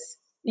courageous.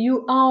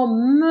 You are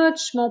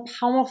much more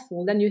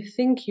powerful than you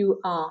think you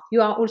are.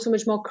 You are also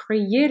much more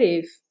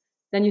creative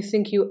than you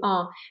think you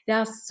are. There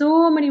are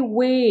so many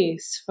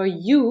ways for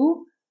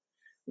you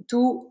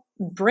to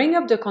bring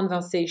up the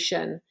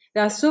conversation.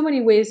 There are so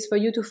many ways for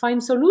you to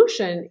find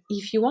solution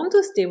if you want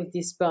to stay with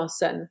this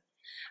person.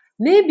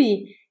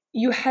 Maybe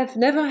you have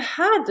never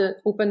had an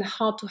open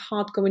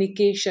heart-to-heart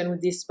communication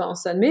with this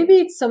person. Maybe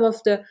it's some of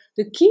the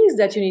keys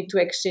that you need to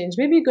exchange.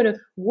 Maybe you're going to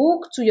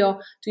walk to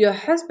your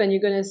husband.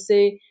 You're going to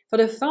say, for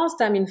the first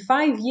time in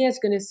 5 years,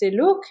 you're going to say,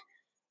 look,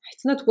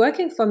 it's not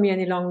working for me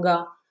any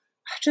longer.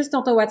 I just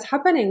don't know what's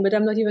happening, but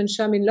I'm not even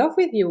sure I'm in love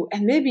with you.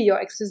 And maybe your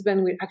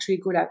ex-husband will actually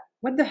go like,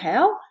 what the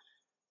hell?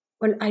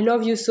 Well, I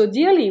love you so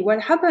dearly.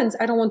 What happens?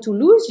 I don't want to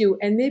lose you.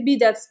 And maybe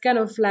that's kind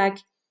of like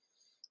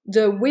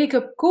the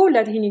wake-up call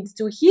that he needs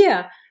to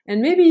hear.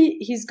 And maybe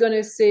he's going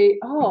to say,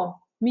 oh,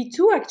 me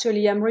too,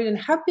 actually. I'm really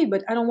unhappy,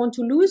 but I don't want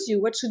to lose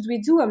you. What should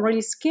we do? I'm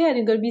really scared.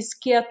 You're going to be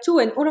scared too.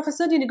 And all of a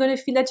sudden, you're going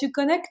to feel that you're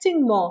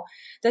connecting more.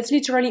 That's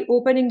literally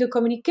opening the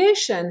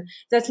communication.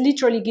 That's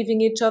literally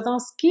giving each other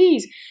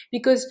keys.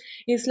 Because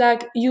it's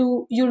like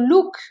you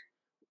look,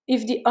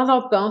 if the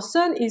other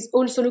person is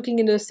also looking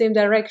in the same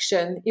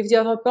direction, if the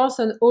other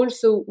person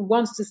also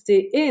wants to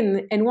stay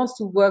in and wants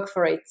to work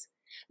for it.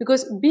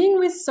 Because being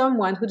with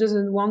someone who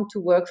doesn't want to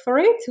work for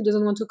it, who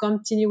doesn't want to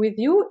continue with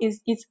you,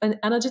 it's an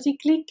energetic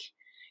leak.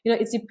 You know,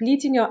 it's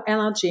depleting your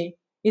energy.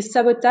 It's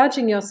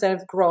sabotaging your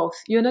self-growth.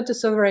 You're not a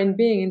sovereign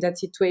being in that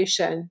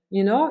situation.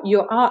 You know,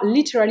 you are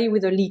literally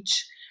with a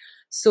leech.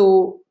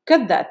 So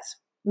cut that.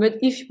 But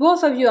if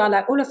both of you are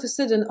like all of a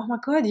sudden, oh my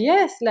God,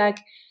 yes, like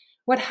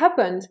what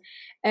happened?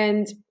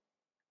 And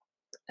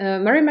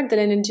Mary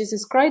Magdalene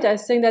Jesus Christ are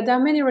saying that there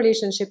are many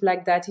relationships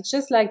like that. It's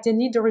just like they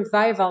need a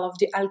revival of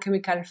the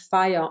alchemical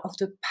fire, of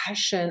the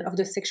passion, of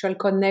the sexual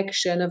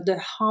connection, of the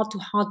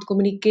heart-to-heart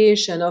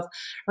communication, of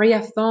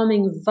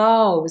reaffirming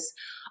vows,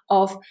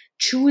 of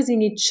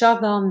choosing each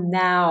other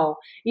now.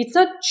 It's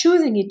not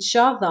choosing each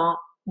other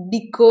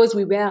because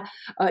we were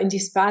in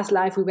this past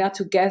life, we were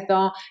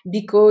together,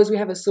 because we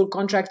have a soul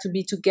contract to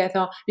be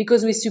together,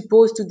 because we're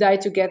supposed to die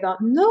together.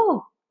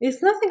 No.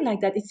 It's nothing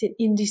like that. It's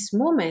in this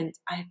moment,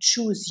 I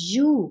choose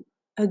you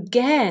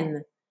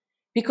again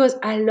because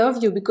I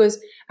love you.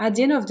 Because at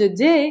the end of the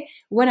day,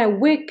 when I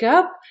wake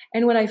up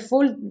and when I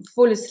fall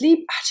asleep,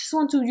 I just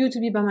want you to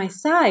be by my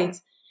side.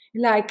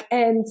 Like,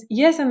 and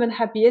yes, I'm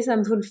unhappy. Yes,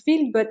 I'm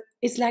fulfilled, but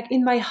it's like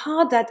in my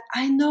heart that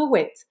I know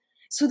it.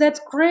 So that's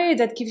great.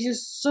 That gives you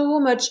so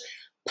much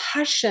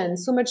passion,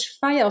 so much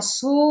fire,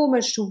 so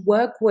much to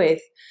work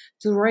with,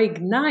 to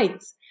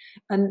reignite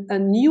a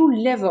new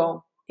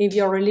level in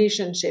your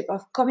relationship,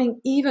 of coming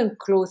even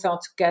closer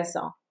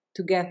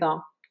together.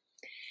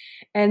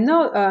 And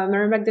now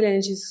Mary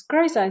Magdalene Jesus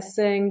Christ is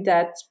saying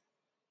that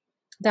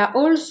there are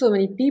also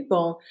many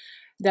people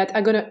that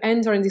are going to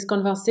enter in this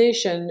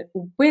conversation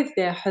with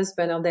their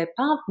husband or their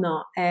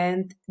partner,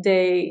 and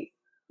they,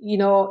 you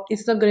know,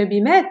 it's not going to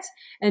be met,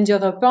 and the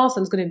other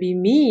person is going to be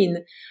mean,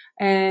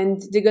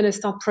 and they're going to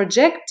start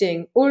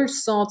projecting all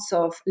sorts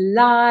of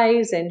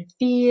lies and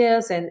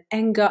fears and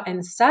anger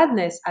and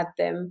sadness at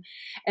them.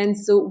 And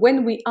so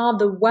when we are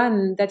the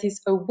one that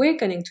is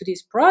awakening to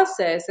this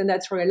process and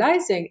that's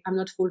realizing I'm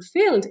not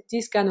fulfilled,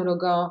 this can no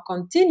longer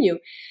continue,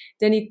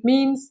 then it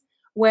means,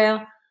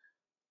 well,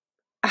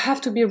 I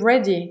have to be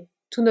ready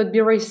to not be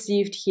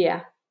received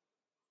here.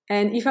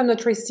 And if I'm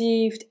not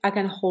received, I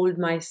can hold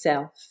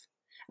myself.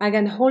 I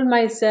can hold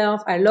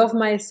myself. I love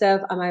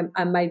myself.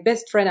 I'm my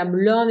best friend. I'm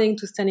learning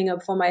to standing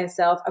up for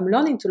myself. I'm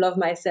learning to love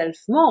myself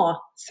more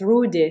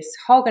through this.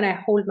 How can I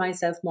hold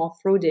myself more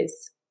through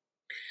this?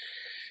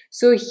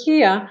 So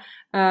here,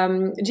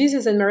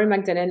 Jesus and Mary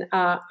Magdalene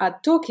are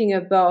talking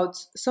about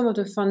some of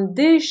the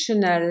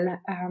foundational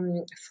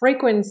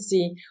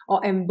frequency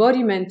or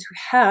embodiment to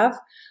have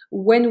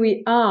when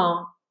we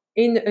are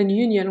in a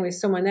union with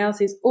someone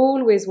else, is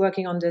always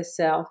working on the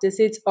self. They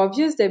say it's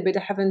obvious, but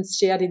haven't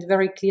shared it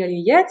very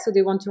clearly yet, so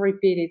they want to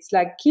repeat it. It's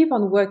like, keep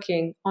on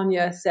working on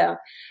yourself.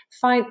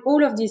 Find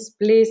all of these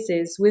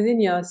places within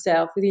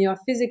yourself, within your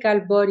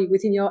physical body,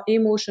 within your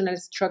emotional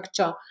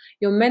structure,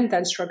 your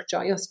mental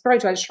structure, your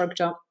spiritual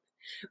structure,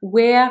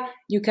 where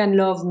you can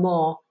love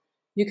more.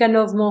 You can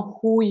love more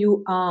who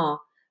you are.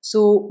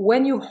 So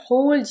when you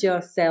hold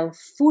yourself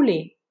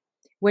fully,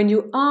 when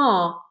you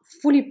are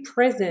fully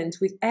present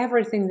with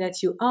everything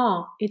that you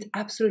are, it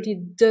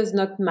absolutely does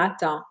not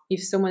matter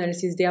if someone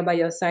else is there by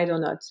your side or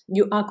not.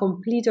 You are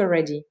complete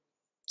already.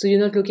 So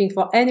you're not looking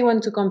for anyone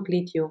to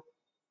complete you.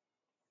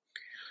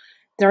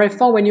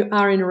 Therefore, when you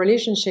are in a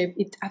relationship,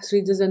 it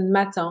absolutely doesn't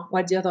matter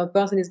what the other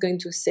person is going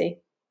to say.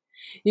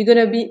 You're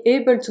going to be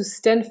able to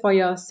stand for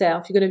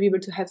yourself. You're going to be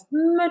able to have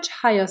much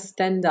higher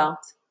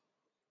standards.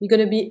 You're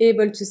going to be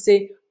able to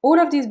say, all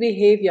of these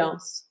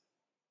behaviors,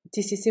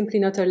 this is simply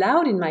not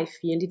allowed in my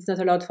field. It's not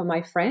allowed for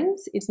my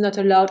friends. It's not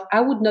allowed.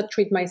 I would not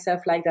treat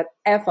myself like that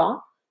ever.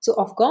 So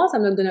of course,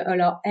 I'm not going to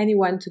allow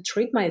anyone to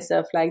treat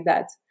myself like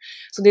that.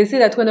 So they say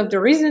that one of the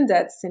reasons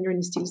that Sandrine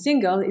is still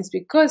single is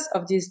because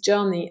of this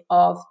journey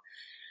of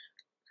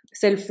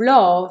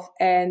self-love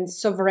and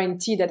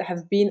sovereignty that I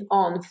have been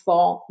on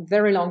for a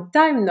very long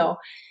time now,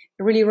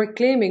 really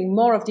reclaiming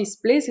more of these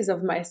places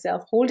of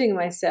myself, holding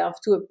myself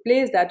to a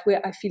place that where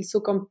I feel so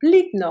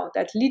complete now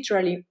that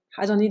literally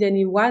I don't need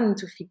anyone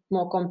to feel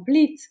more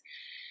complete.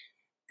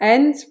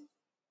 And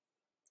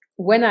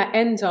when I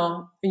enter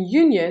a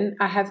union,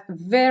 I have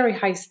very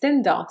high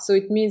standards. So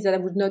it means that I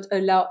would not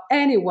allow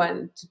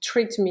anyone to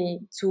treat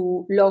me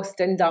to low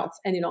standards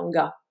any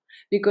longer,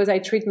 because I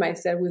treat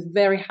myself with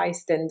very high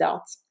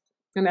standards.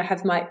 And I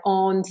have my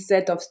own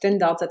set of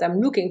standards that I'm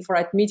looking for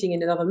at meeting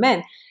in another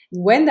man.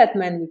 When that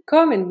man will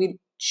come and we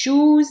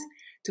choose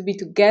to be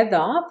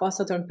together for a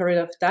certain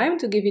period of time,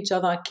 to give each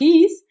other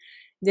keys,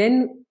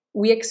 then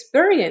we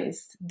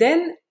experience,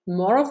 then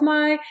more of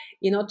my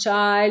inner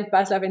child,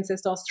 past life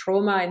ancestors,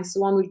 trauma, and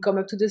so on will come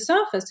up to the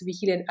surface to be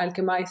healed and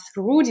alchemized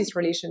through this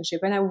relationship.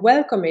 And I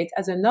welcome it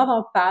as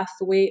another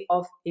pathway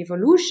of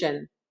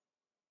evolution.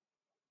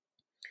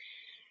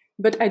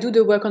 But I do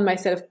the work on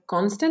myself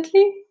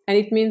constantly. And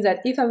it means that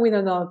if I'm with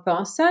another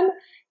person,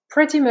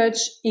 pretty much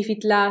if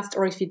it lasts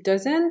or if it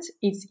doesn't,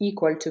 it's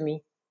equal to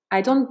me.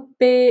 I don't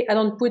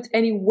put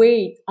any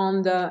weight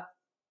on the,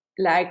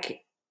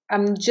 like,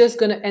 I'm just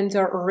going to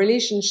enter a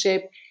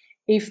relationship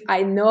if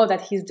I know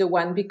that he's the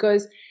one,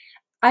 because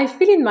I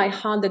feel in my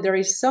heart that there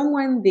is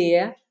someone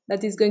there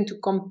that is going to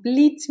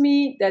complete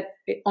me, that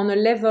on a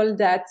level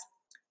that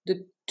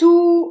the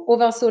two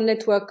oversoul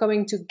network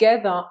coming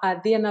together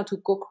are there now to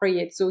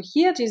co-create. So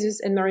here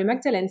Jesus and Mary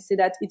Magdalene say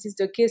that it is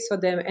the case for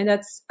them, and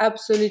that's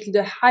absolutely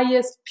the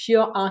highest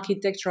pure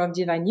architecture of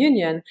divine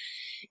union,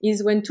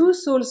 is when two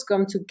souls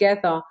come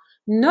together,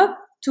 not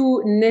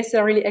to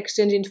necessarily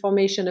exchange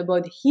information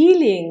about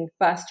healing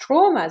past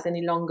traumas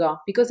any longer,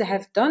 because they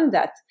have done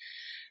that.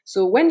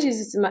 So when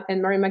Jesus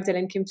and Mary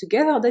Magdalene came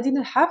together, they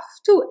didn't have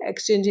to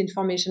exchange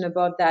information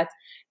about that.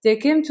 They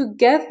came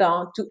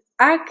together to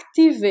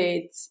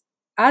activate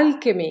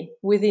alchemy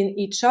within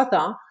each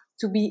other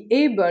to be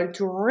able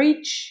to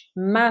reach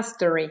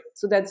mastery.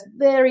 So that's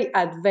very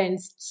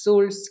advanced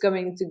souls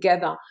coming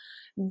together.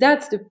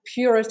 That's the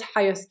purest,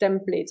 highest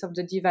template of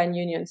the divine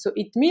union. So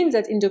it means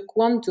that in the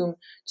quantum,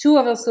 two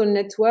oversoul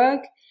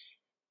network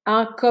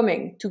are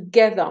coming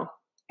together.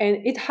 And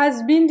it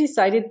has been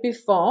decided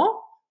before,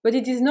 but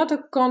it is not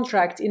a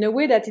contract in a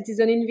way that it is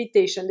an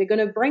invitation. They're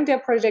going to bring their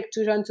project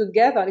to run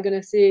together. They're going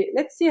to say,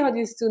 let's see how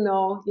these two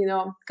now,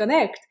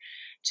 connect.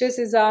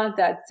 Chances are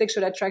that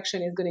sexual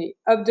attraction is going to be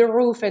up the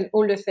roof and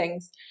all the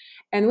things.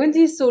 And when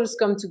these souls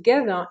come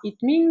together, it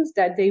means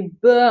that they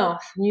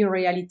birth new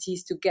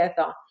realities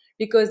together,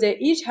 because they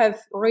each have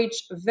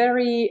reached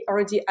very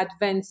already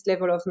advanced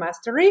level of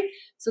mastery.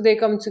 So they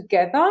come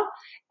together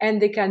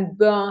and they can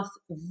birth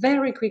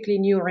very quickly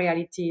new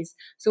realities.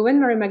 So when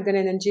Mary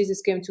Magdalene and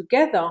Jesus came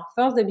together,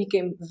 first they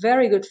became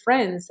very good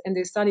friends and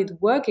they started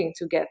working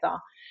together.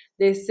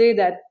 They say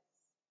that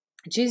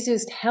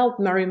Jesus helped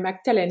Mary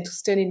Magdalene to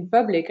stand in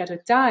public at a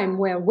time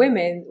where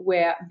women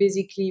were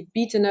basically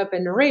beaten up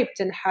and raped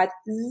and had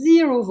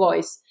zero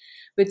voice.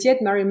 But yet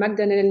Mary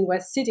Magdalene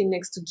was sitting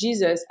next to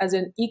Jesus as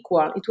an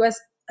equal. It was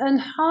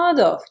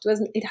unheard of.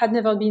 It had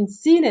never been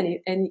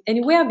seen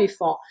anywhere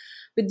before.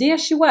 But there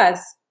she was,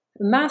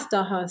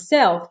 master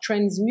herself,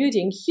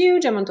 transmuting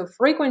huge amount of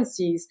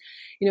frequencies,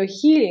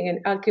 healing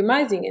and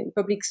alchemizing and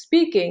public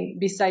speaking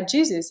beside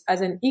Jesus as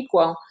an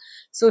equal.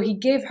 So he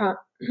gave her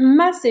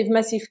massive,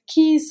 massive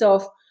keys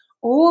of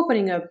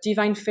opening up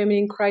divine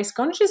feminine Christ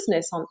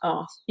consciousness on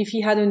earth. If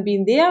he hadn't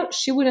been there,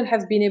 she wouldn't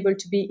have been able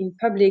to be in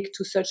public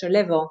to such a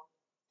level.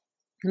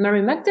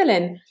 Mary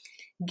Magdalene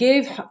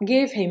gave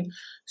him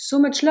so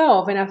much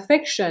love and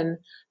affection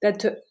that,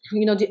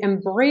 the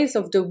embrace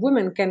of the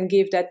woman can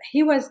give, that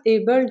he was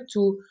able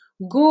to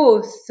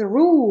go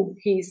through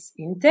his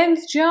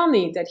intense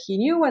journey that he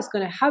knew was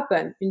going to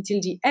happen until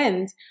the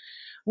end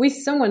with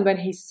someone by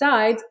his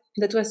side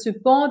that was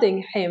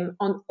supporting him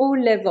on all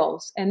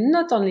levels. And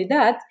not only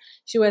that,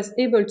 she was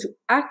able to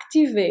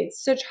activate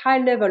such high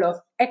level of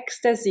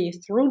ecstasy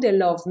through the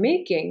love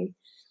making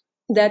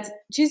that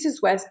Jesus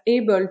was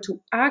able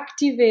to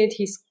activate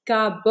his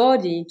car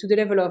body to the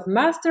level of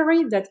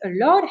mastery that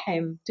allowed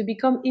him to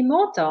become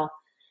immortal.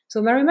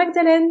 So Mary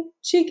Magdalene,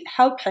 she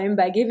helped him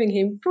by giving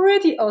him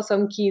pretty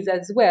awesome keys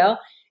as well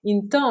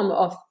in terms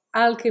of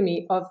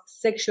alchemy of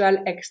sexual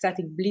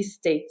ecstatic bliss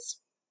states.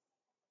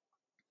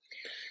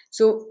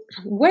 So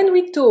when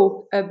we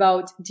talk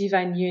about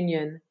divine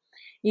union,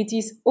 it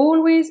is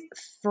always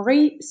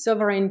free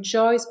sovereign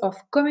choice of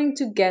coming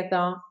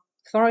together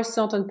for a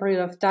certain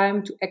period of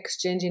time to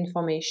exchange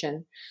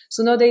information.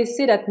 So now they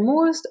say that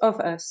most of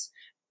us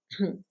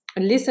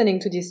listening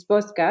to this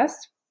podcast,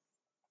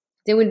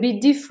 there will be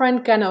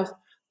different kind of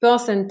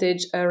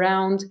percentage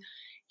around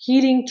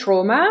healing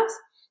traumas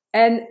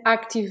and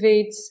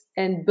activates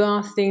and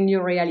birthing new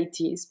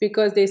realities,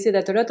 because they say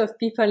that a lot of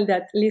people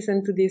that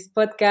listen to this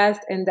podcast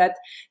and that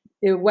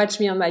watch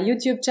me on my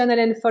YouTube channel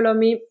and follow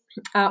me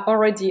are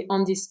already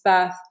on this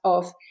path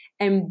of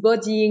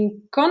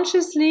embodying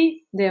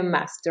consciously their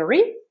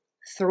mastery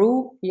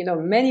through,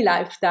 many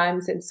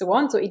lifetimes and so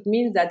on. So it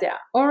means that they are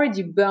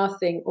already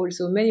birthing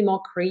also many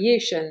more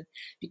creation,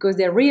 because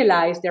they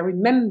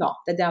remember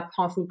that they are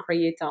powerful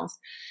creators.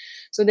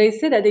 So they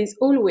say that there's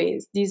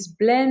always this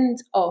blend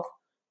of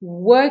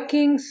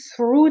working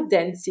through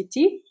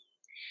density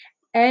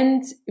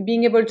and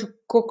being able to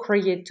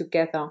co-create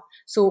together.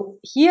 So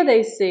here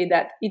they say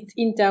that it's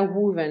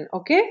interwoven,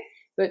 okay?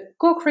 But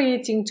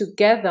co-creating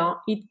together,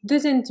 it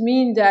doesn't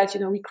mean that,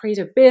 we create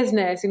a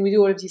business and we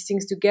do all of these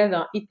things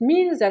together. It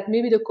means that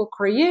maybe the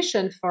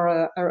co-creation for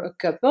a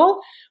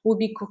couple would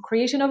be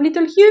co-creation of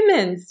little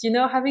humans,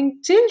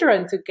 having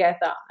children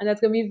together. And that's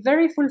going to be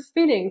very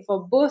fulfilling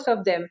for both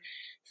of them.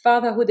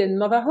 Fatherhood and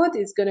motherhood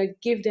is going to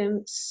give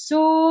them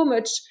so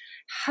much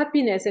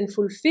happiness and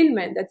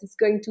fulfillment that it's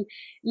going to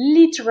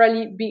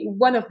literally be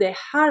one of their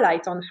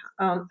highlights on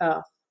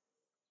earth.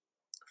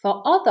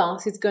 For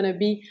others, it's going to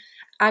be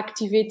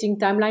activating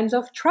timelines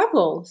of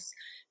travels,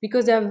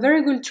 because they are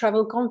very good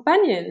travel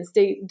companions.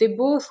 They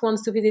both want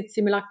to visit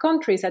similar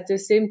countries at the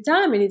same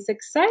time, and it's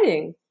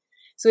exciting.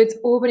 So it's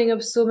opening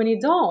up so many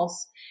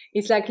doors.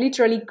 It's like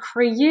literally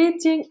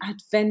creating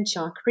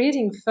adventure,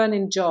 creating fun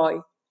and joy.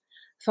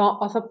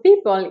 For other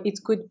people, it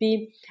could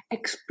be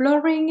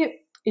exploring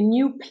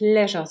new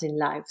pleasures in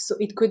life. So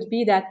it could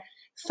be that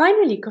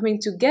finally coming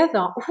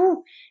together,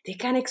 they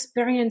can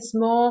experience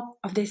more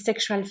of their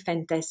sexual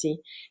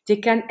fantasy. They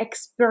can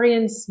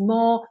experience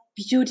more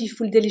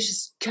beautiful,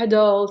 delicious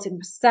cuddles and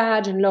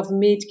massage and love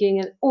making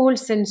and all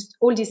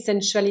this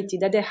sensuality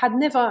that they had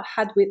never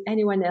had with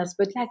anyone else.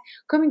 But like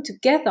coming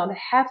together, they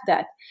have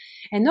that.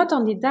 And not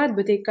only that,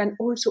 but they can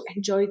also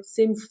enjoy the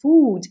same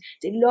food.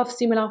 They love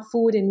similar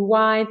food and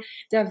wine.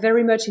 They are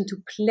very much into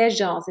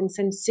pleasures and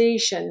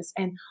sensations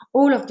and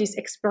all of these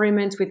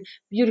experiments with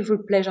beautiful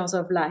pleasures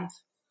of life.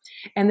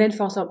 And then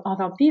for some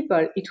other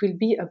people, it will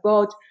be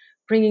about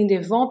bringing the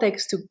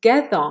vortex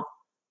together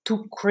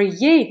to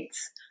create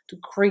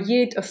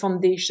a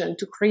foundation,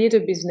 to create a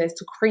business,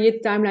 to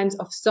create timelines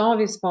of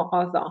service for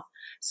others.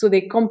 So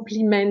they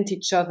complement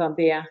each other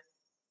there.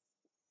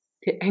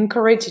 They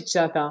encourage each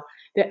other.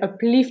 They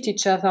uplift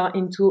each other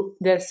into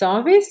their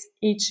service,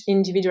 each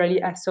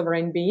individually as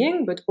sovereign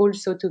being, but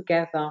also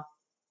together.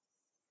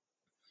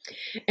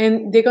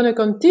 And they're going to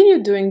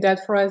continue doing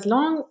that for as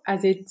long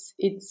as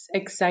it's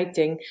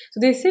exciting. So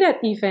they say that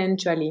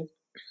eventually,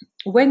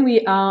 when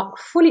we are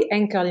fully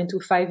anchored into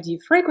 5D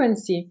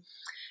frequency,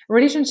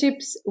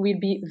 relationships will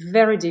be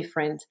very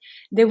different.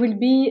 There will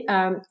be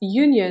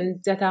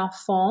unions that are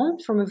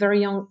formed from a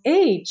very young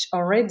age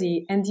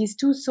already, and these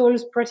two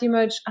souls pretty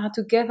much are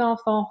together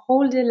for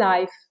whole their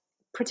life,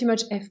 pretty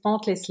much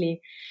effortlessly.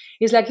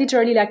 It's like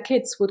literally like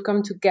kids would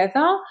come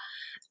together,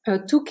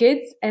 two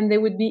kids, and they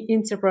would be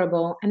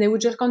inseparable, and they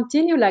would just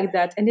continue like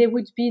that, and there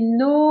would be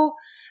no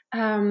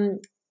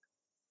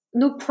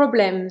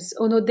problems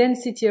or no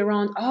density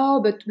around,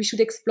 but we should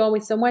explore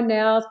with someone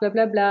else, blah,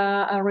 blah,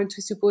 blah. Aren't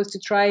we supposed to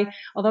try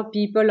other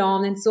people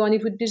on and so on?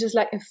 It would be just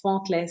like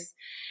effortless.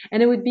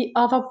 And there would be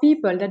other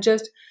people that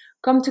just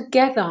come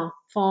together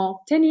for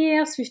 10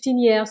 years, 15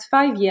 years,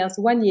 5 years,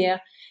 1 year.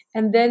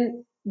 And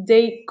then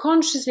they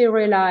consciously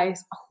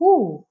realize,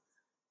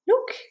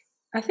 look,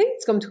 I think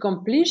it's come to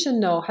completion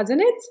now,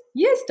 hasn't it?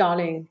 Yes,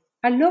 darling.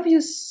 I love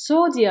you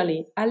so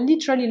dearly. I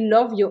literally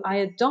love you. I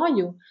adore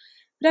you.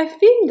 But I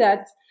feel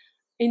that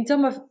in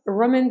terms of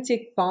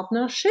romantic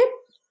partnership,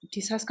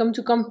 this has come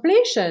to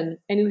completion,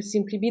 and it will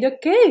simply be the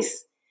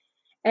case.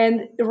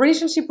 And a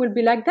relationship will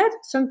be like that.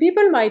 Some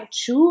people might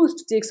choose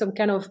to take some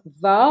kind of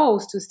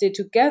vows to stay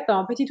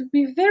together, but it will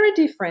be very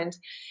different.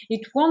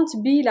 It won't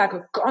be like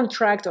a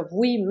contract of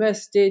we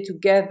must stay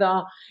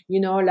together,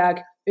 like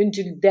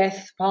until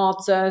death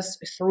parts us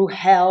through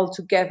hell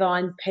together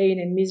and pain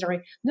and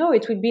misery. No,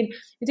 it will be,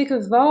 we take a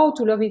vow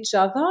to love each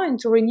other and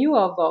to renew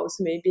our vows,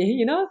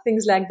 maybe,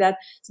 things like that.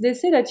 So they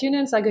say that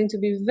unions are going to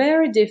be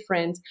very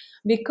different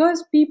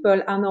because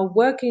people are now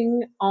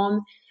working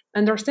on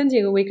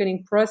understanding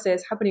awakening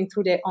process happening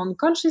through their own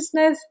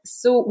consciousness.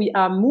 So we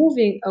are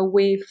moving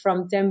away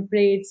from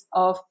templates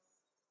of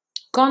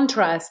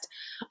contrast,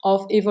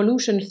 of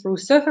evolution through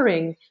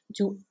suffering,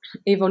 to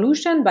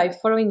evolution by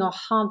following our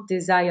heart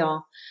desire.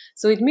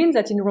 So it means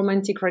that in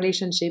romantic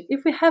relationship,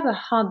 if we have a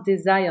heart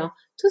desire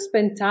to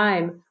spend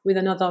time with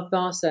another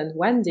person,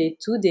 1 day,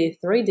 2 days,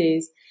 3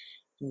 days,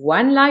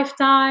 1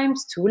 lifetime,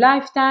 2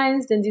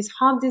 lifetimes, then this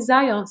heart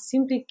desire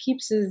simply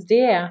keeps us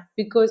there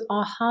because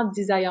our heart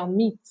desire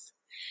meets.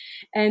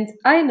 And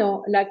I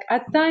know, like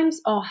at times,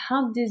 our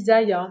heart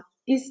desire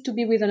is to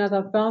be with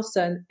another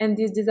person, and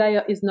this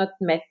desire is not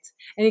met,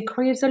 and it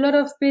creates a lot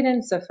of pain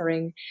and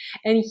suffering.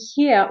 And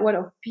here, what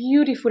our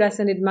beautiful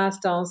ascended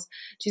masters,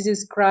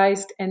 Jesus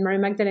Christ and Mary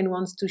Magdalene,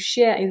 wants to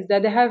share is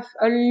that they have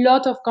a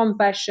lot of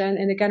compassion,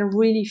 and they can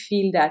really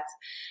feel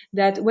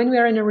that when we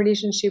are in a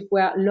relationship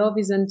where love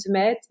isn't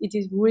met, it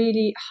is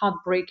really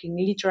heartbreaking,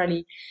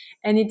 literally.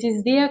 And it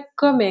is there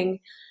coming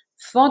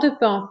for the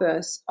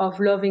purpose of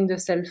loving the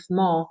self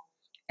more.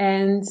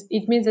 And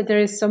it means that there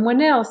is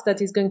someone else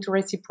that is going to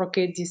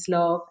reciprocate this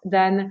love,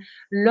 then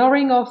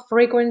lowering our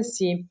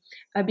frequency,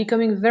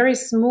 becoming very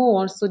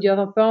small so the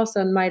other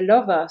person might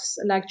love us,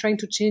 like trying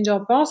to change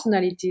our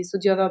personality so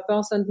the other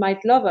person might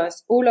love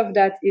us. All of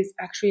that is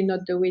actually not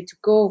the way to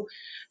go.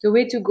 The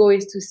way to go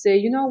is to say,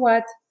 you know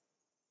what?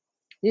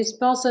 This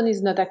person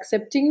is not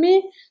accepting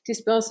me. This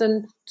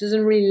person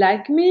doesn't really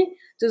like me,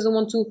 doesn't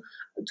want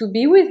to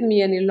be with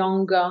me any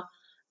longer.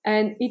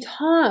 And it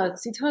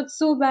hurts. It hurts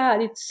so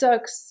bad. It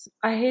sucks.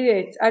 I hate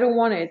it. I don't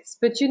want it.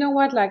 But you know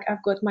what? Like,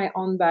 I've got my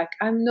own back.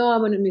 I'm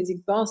an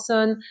amazing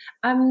person.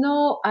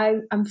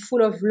 I'm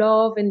full of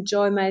love,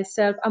 enjoy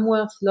myself. I'm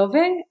worth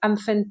loving. I'm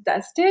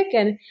fantastic.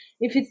 And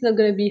if it's not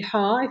going to be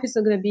her, if it's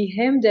not going to be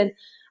him, then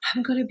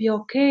I'm going to be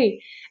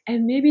okay.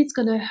 And maybe it's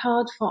going to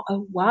hurt for a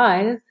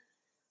while,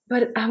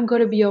 but I'm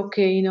going to be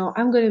okay,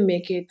 I'm going to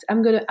make it.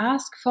 I'm going to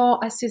ask for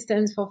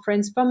assistance, for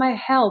friends, for my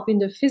help in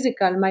the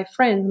physical, my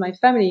friends, my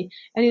family,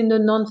 and in the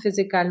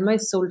non-physical, my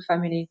soul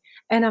family.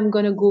 And I'm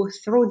going to go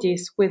through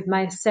this with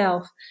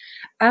myself.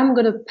 I'm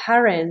going to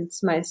parent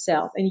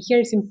myself. And here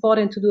it's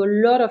important to do a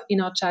lot of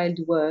inner child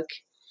work.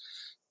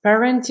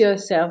 Parent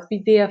yourself,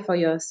 be there for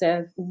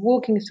yourself,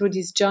 walking through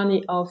this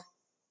journey of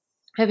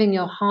having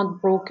your heart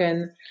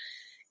broken.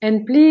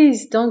 And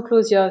please don't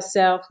close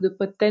yourself to the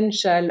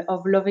potential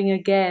of loving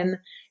again,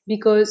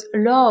 because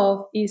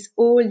love is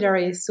all there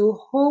is. So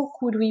how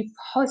could we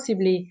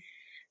possibly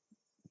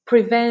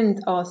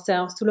prevent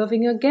ourselves to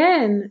loving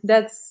again?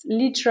 That's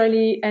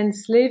literally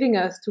enslaving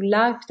us to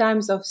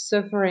lifetimes of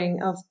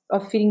suffering,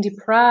 of feeling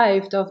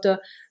deprived of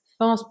the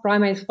first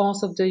primal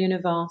force of the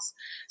universe.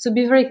 So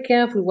be very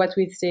careful what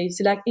we say.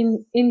 It's like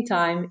in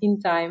time,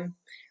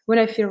 when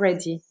I feel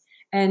ready.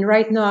 And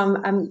right now,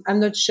 I'm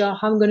not sure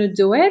how I'm going to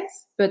do it,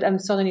 but I'm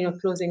certainly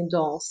not closing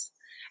doors.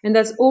 And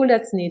that's all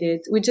that's needed.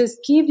 We just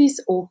keep this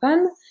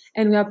open,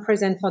 and we are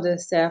present for the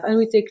self. And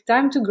we take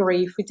time to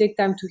grieve, we take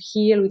time to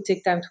heal, we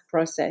take time to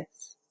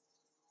process.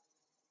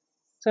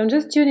 So I'm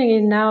just tuning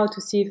in now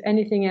to see if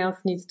anything else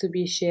needs to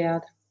be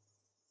shared.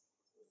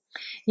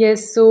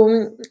 Yes,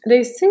 so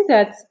they say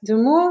that the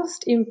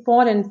most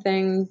important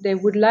thing they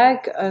would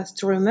like us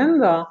to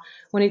remember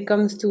when it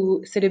comes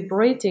to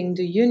celebrating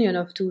the union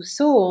of two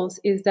souls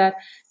is that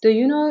the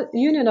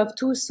union of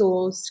two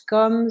souls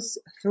comes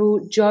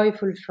through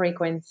joyful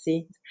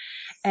frequency.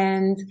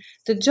 And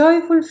the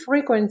joyful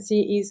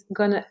frequency is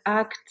going to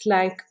act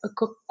like a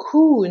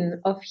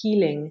cocoon of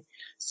healing.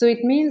 So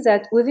it means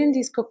that within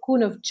this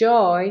cocoon of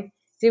joy,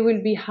 there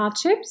will be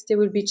hardships, there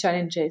will be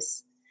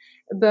challenges.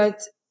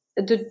 But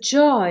the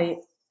joy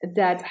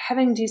that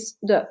having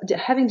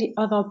the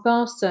other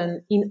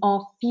person in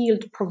our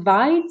field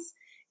provides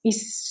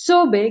is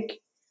so big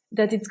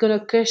that it's going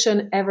to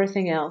cushion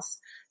everything else.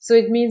 So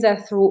it means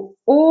that through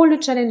all the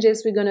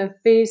challenges we're going to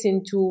face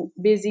into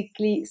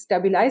basically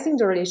stabilizing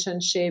the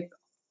relationship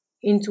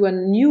into a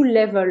new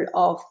level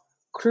of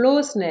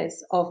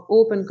closeness, of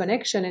open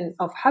connection, and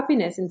of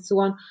happiness, and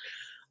so on,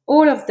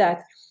 all of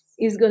that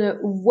is going to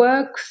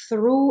work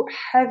through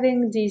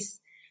having this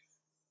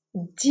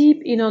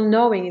deep inner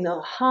knowing in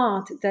our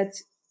heart that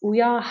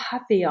we are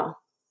happier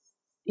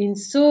in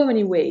so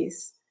many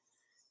ways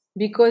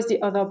because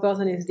the other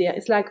person is there.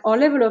 It's like our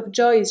level of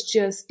joy is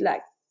just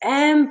like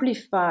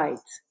amplified.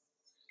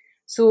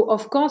 So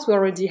of course we're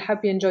already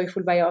happy and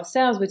joyful by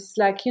ourselves, but it's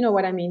like, you know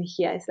what I mean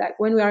here. It's like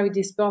when we are with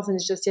this person,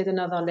 it's just yet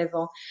another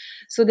level.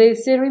 So they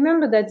say,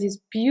 remember that this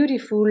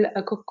beautiful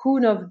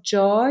cocoon of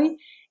joy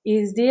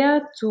is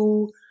there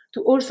to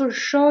also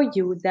show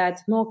you that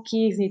more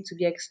keys need to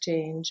be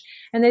exchanged.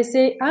 And they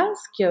say, ask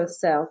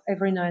yourself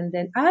every now and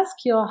then, ask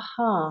your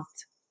heart,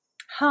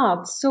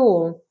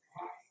 soul,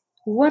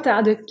 what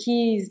are the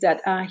keys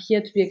that are here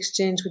to be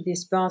exchanged with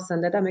this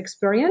person that I'm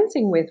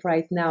experiencing with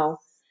right now?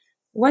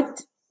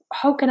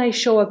 How can I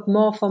show up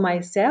more for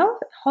myself?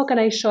 How can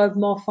I show up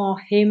more for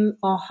him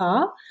or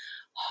her?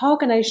 How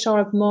can I show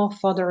up more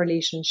for the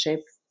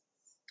relationship?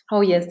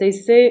 Oh yes, they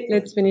say,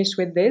 let's finish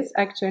with this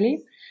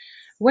actually.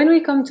 When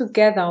we come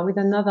together with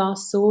another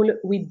soul,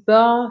 we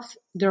birth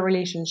the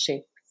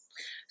relationship.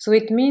 So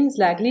it means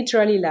like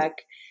literally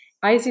like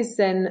Isis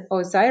and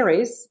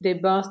Osiris, they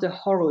birth the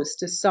Horus,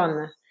 the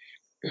sun.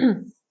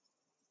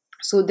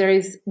 So there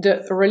is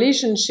the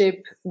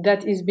relationship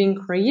that is being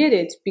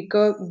created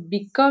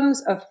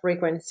becomes a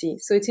frequency.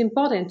 So it's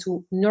important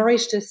to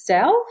nourish the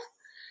self,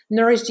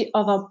 nourish the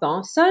other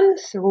person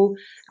through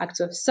acts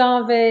of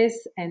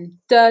service and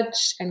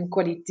touch and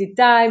quality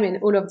time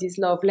and all of this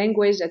love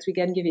language that we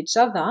can give each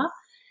other.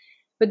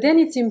 But then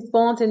it's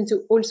important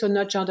to also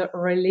nurture the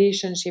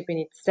relationship in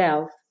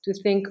itself. to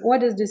think,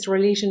 what does this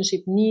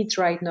relationship need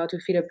right now to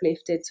feel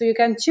uplifted? So you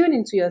can tune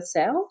into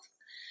yourself.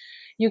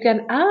 You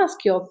can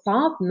ask your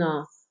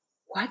partner,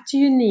 what do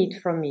you need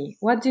from me?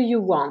 What do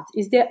you want?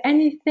 Is there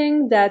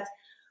anything that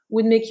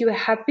would make you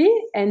happy?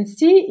 And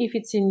see if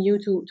it's in you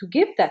to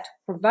give that,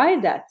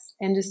 provide that.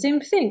 And the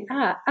same thing,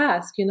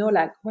 ask,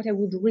 like what I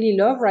would really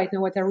love right now,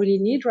 what I really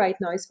need right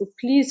now is for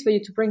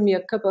you to bring me a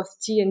cup of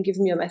tea and give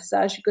me a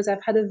massage because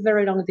I've had a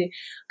very long day.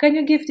 Can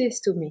you give this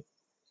to me?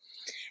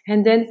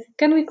 And then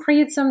can we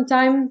create some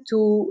time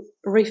to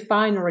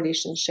refine a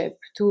relationship,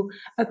 to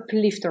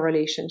uplift a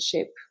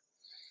relationship?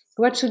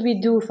 What should we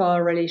do for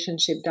our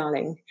relationship,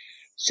 darling?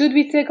 Should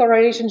we take our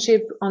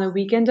relationship on a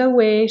weekend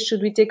away?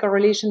 Should we take our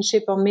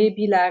relationship, or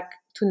maybe like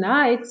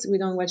tonight we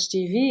don't watch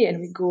TV and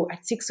we go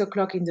at 6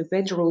 o'clock in the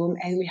bedroom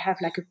and we have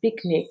like a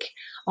picnic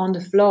on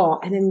the floor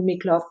and then we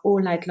make love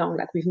all night long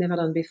like we've never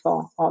done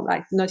before, or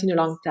like not in a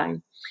long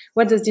time?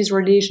 What does this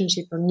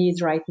relationship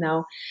need right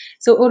now?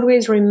 So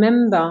always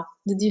remember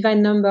the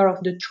divine number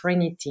of the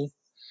Trinity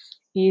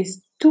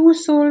is two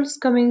souls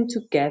coming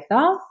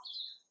together,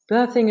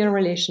 birthing a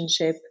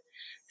relationship.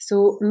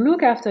 So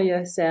look after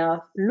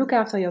yourself, look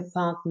after your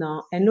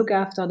partner, and look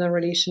after the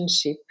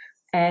relationship.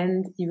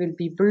 And you will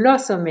be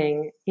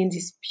blossoming in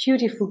this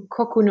beautiful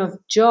cocoon of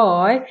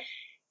joy,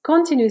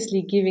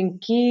 continuously giving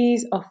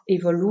keys of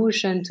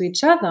evolution to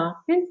each other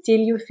until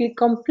you feel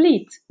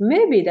complete.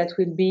 Maybe that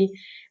will be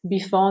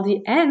before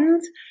the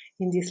end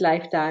in this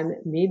lifetime.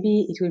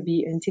 Maybe it will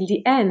be until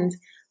the end.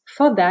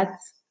 For that,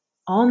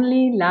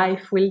 only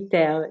life will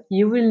tell.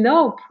 You will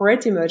know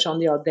pretty much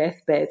on your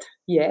deathbed.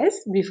 Yes,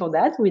 before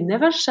that, we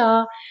never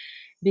shall,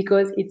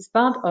 because it's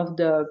part of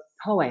the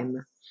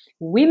poem.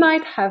 We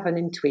might have an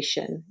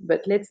intuition,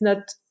 but let's not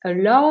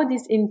allow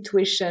this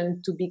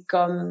intuition to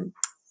become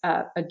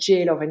a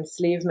jail of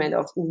enslavement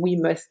of we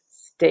must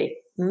stay,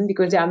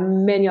 because there are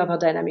many other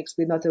dynamics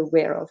we're not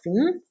aware of.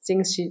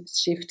 Things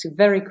shift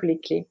very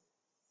quickly.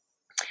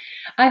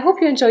 I hope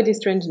you enjoyed this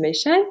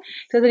transmission.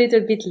 It was a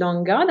little bit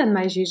longer than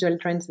my usual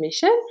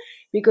transmission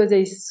because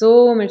there is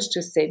so much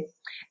to say.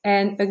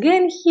 And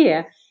again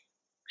here,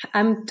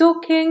 I'm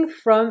talking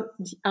from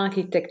the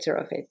architecture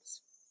of it.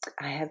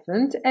 I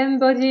haven't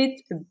embodied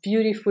a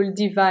beautiful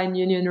divine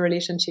union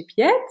relationship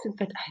yet,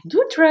 but I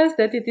do trust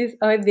that it is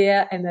out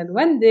there and that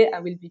one day I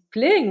will be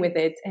playing with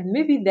it. And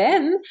maybe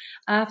then,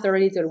 after a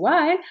little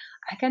while,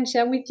 I can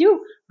share with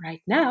you.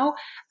 Right now,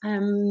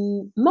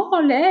 I'm more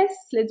or less,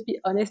 let's be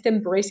honest,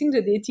 embracing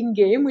the dating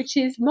game, which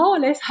is more or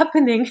less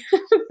happening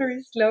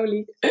very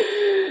slowly.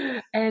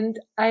 And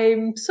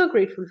I'm so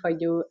grateful for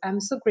you. I'm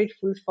so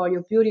grateful for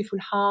your beautiful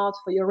heart,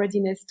 for your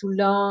readiness to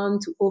learn,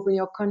 to open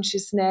your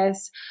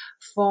consciousness,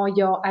 for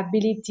your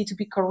ability to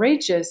be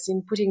courageous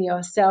in putting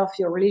yourself,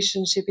 your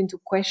relationship into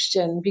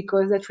question,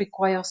 because that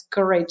requires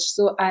courage.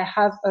 So I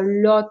have a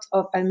lot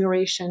of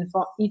admiration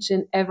for each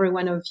and every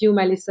one of you,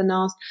 my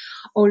listeners,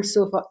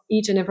 also for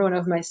each and every one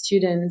of my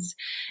students.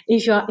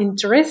 If you are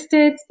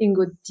interested in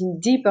going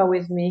deeper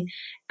with me,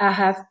 I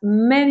have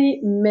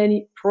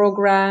many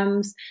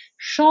programs,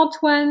 short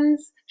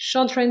ones,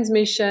 short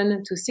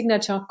transmission to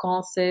signature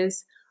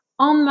courses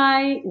on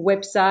my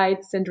website,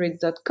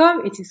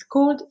 sandrine.com. It is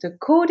called the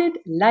Coded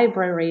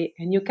Library,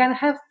 and you can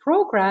have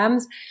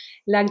programs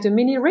like the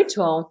mini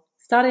ritual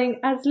starting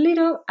as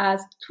little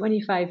as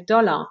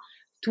 $25.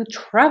 To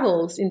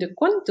travels in the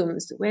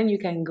quantums when you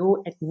can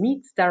go and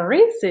meet star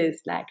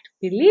races like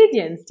the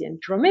Pleiadians, the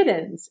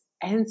Andromedans,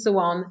 and so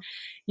on.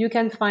 You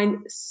can find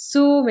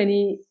so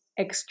many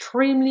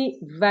extremely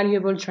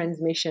valuable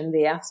transmission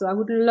there. So I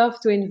would love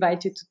to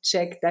invite you to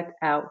check that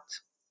out.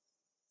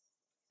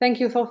 Thank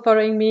you for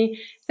following me.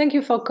 Thank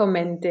you for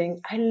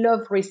commenting. I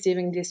love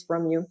receiving this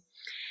from you.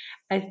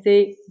 I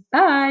say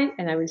bye,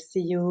 and I will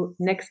see you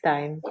next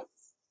time.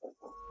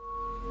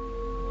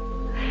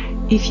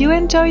 If you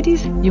enjoyed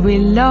this, you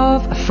will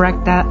love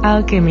Fractal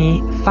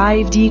Alchemy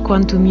 5D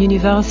Quantum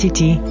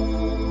University.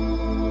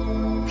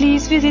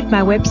 Please visit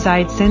my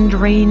website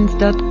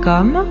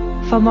sandrine.com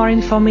for more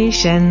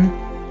information.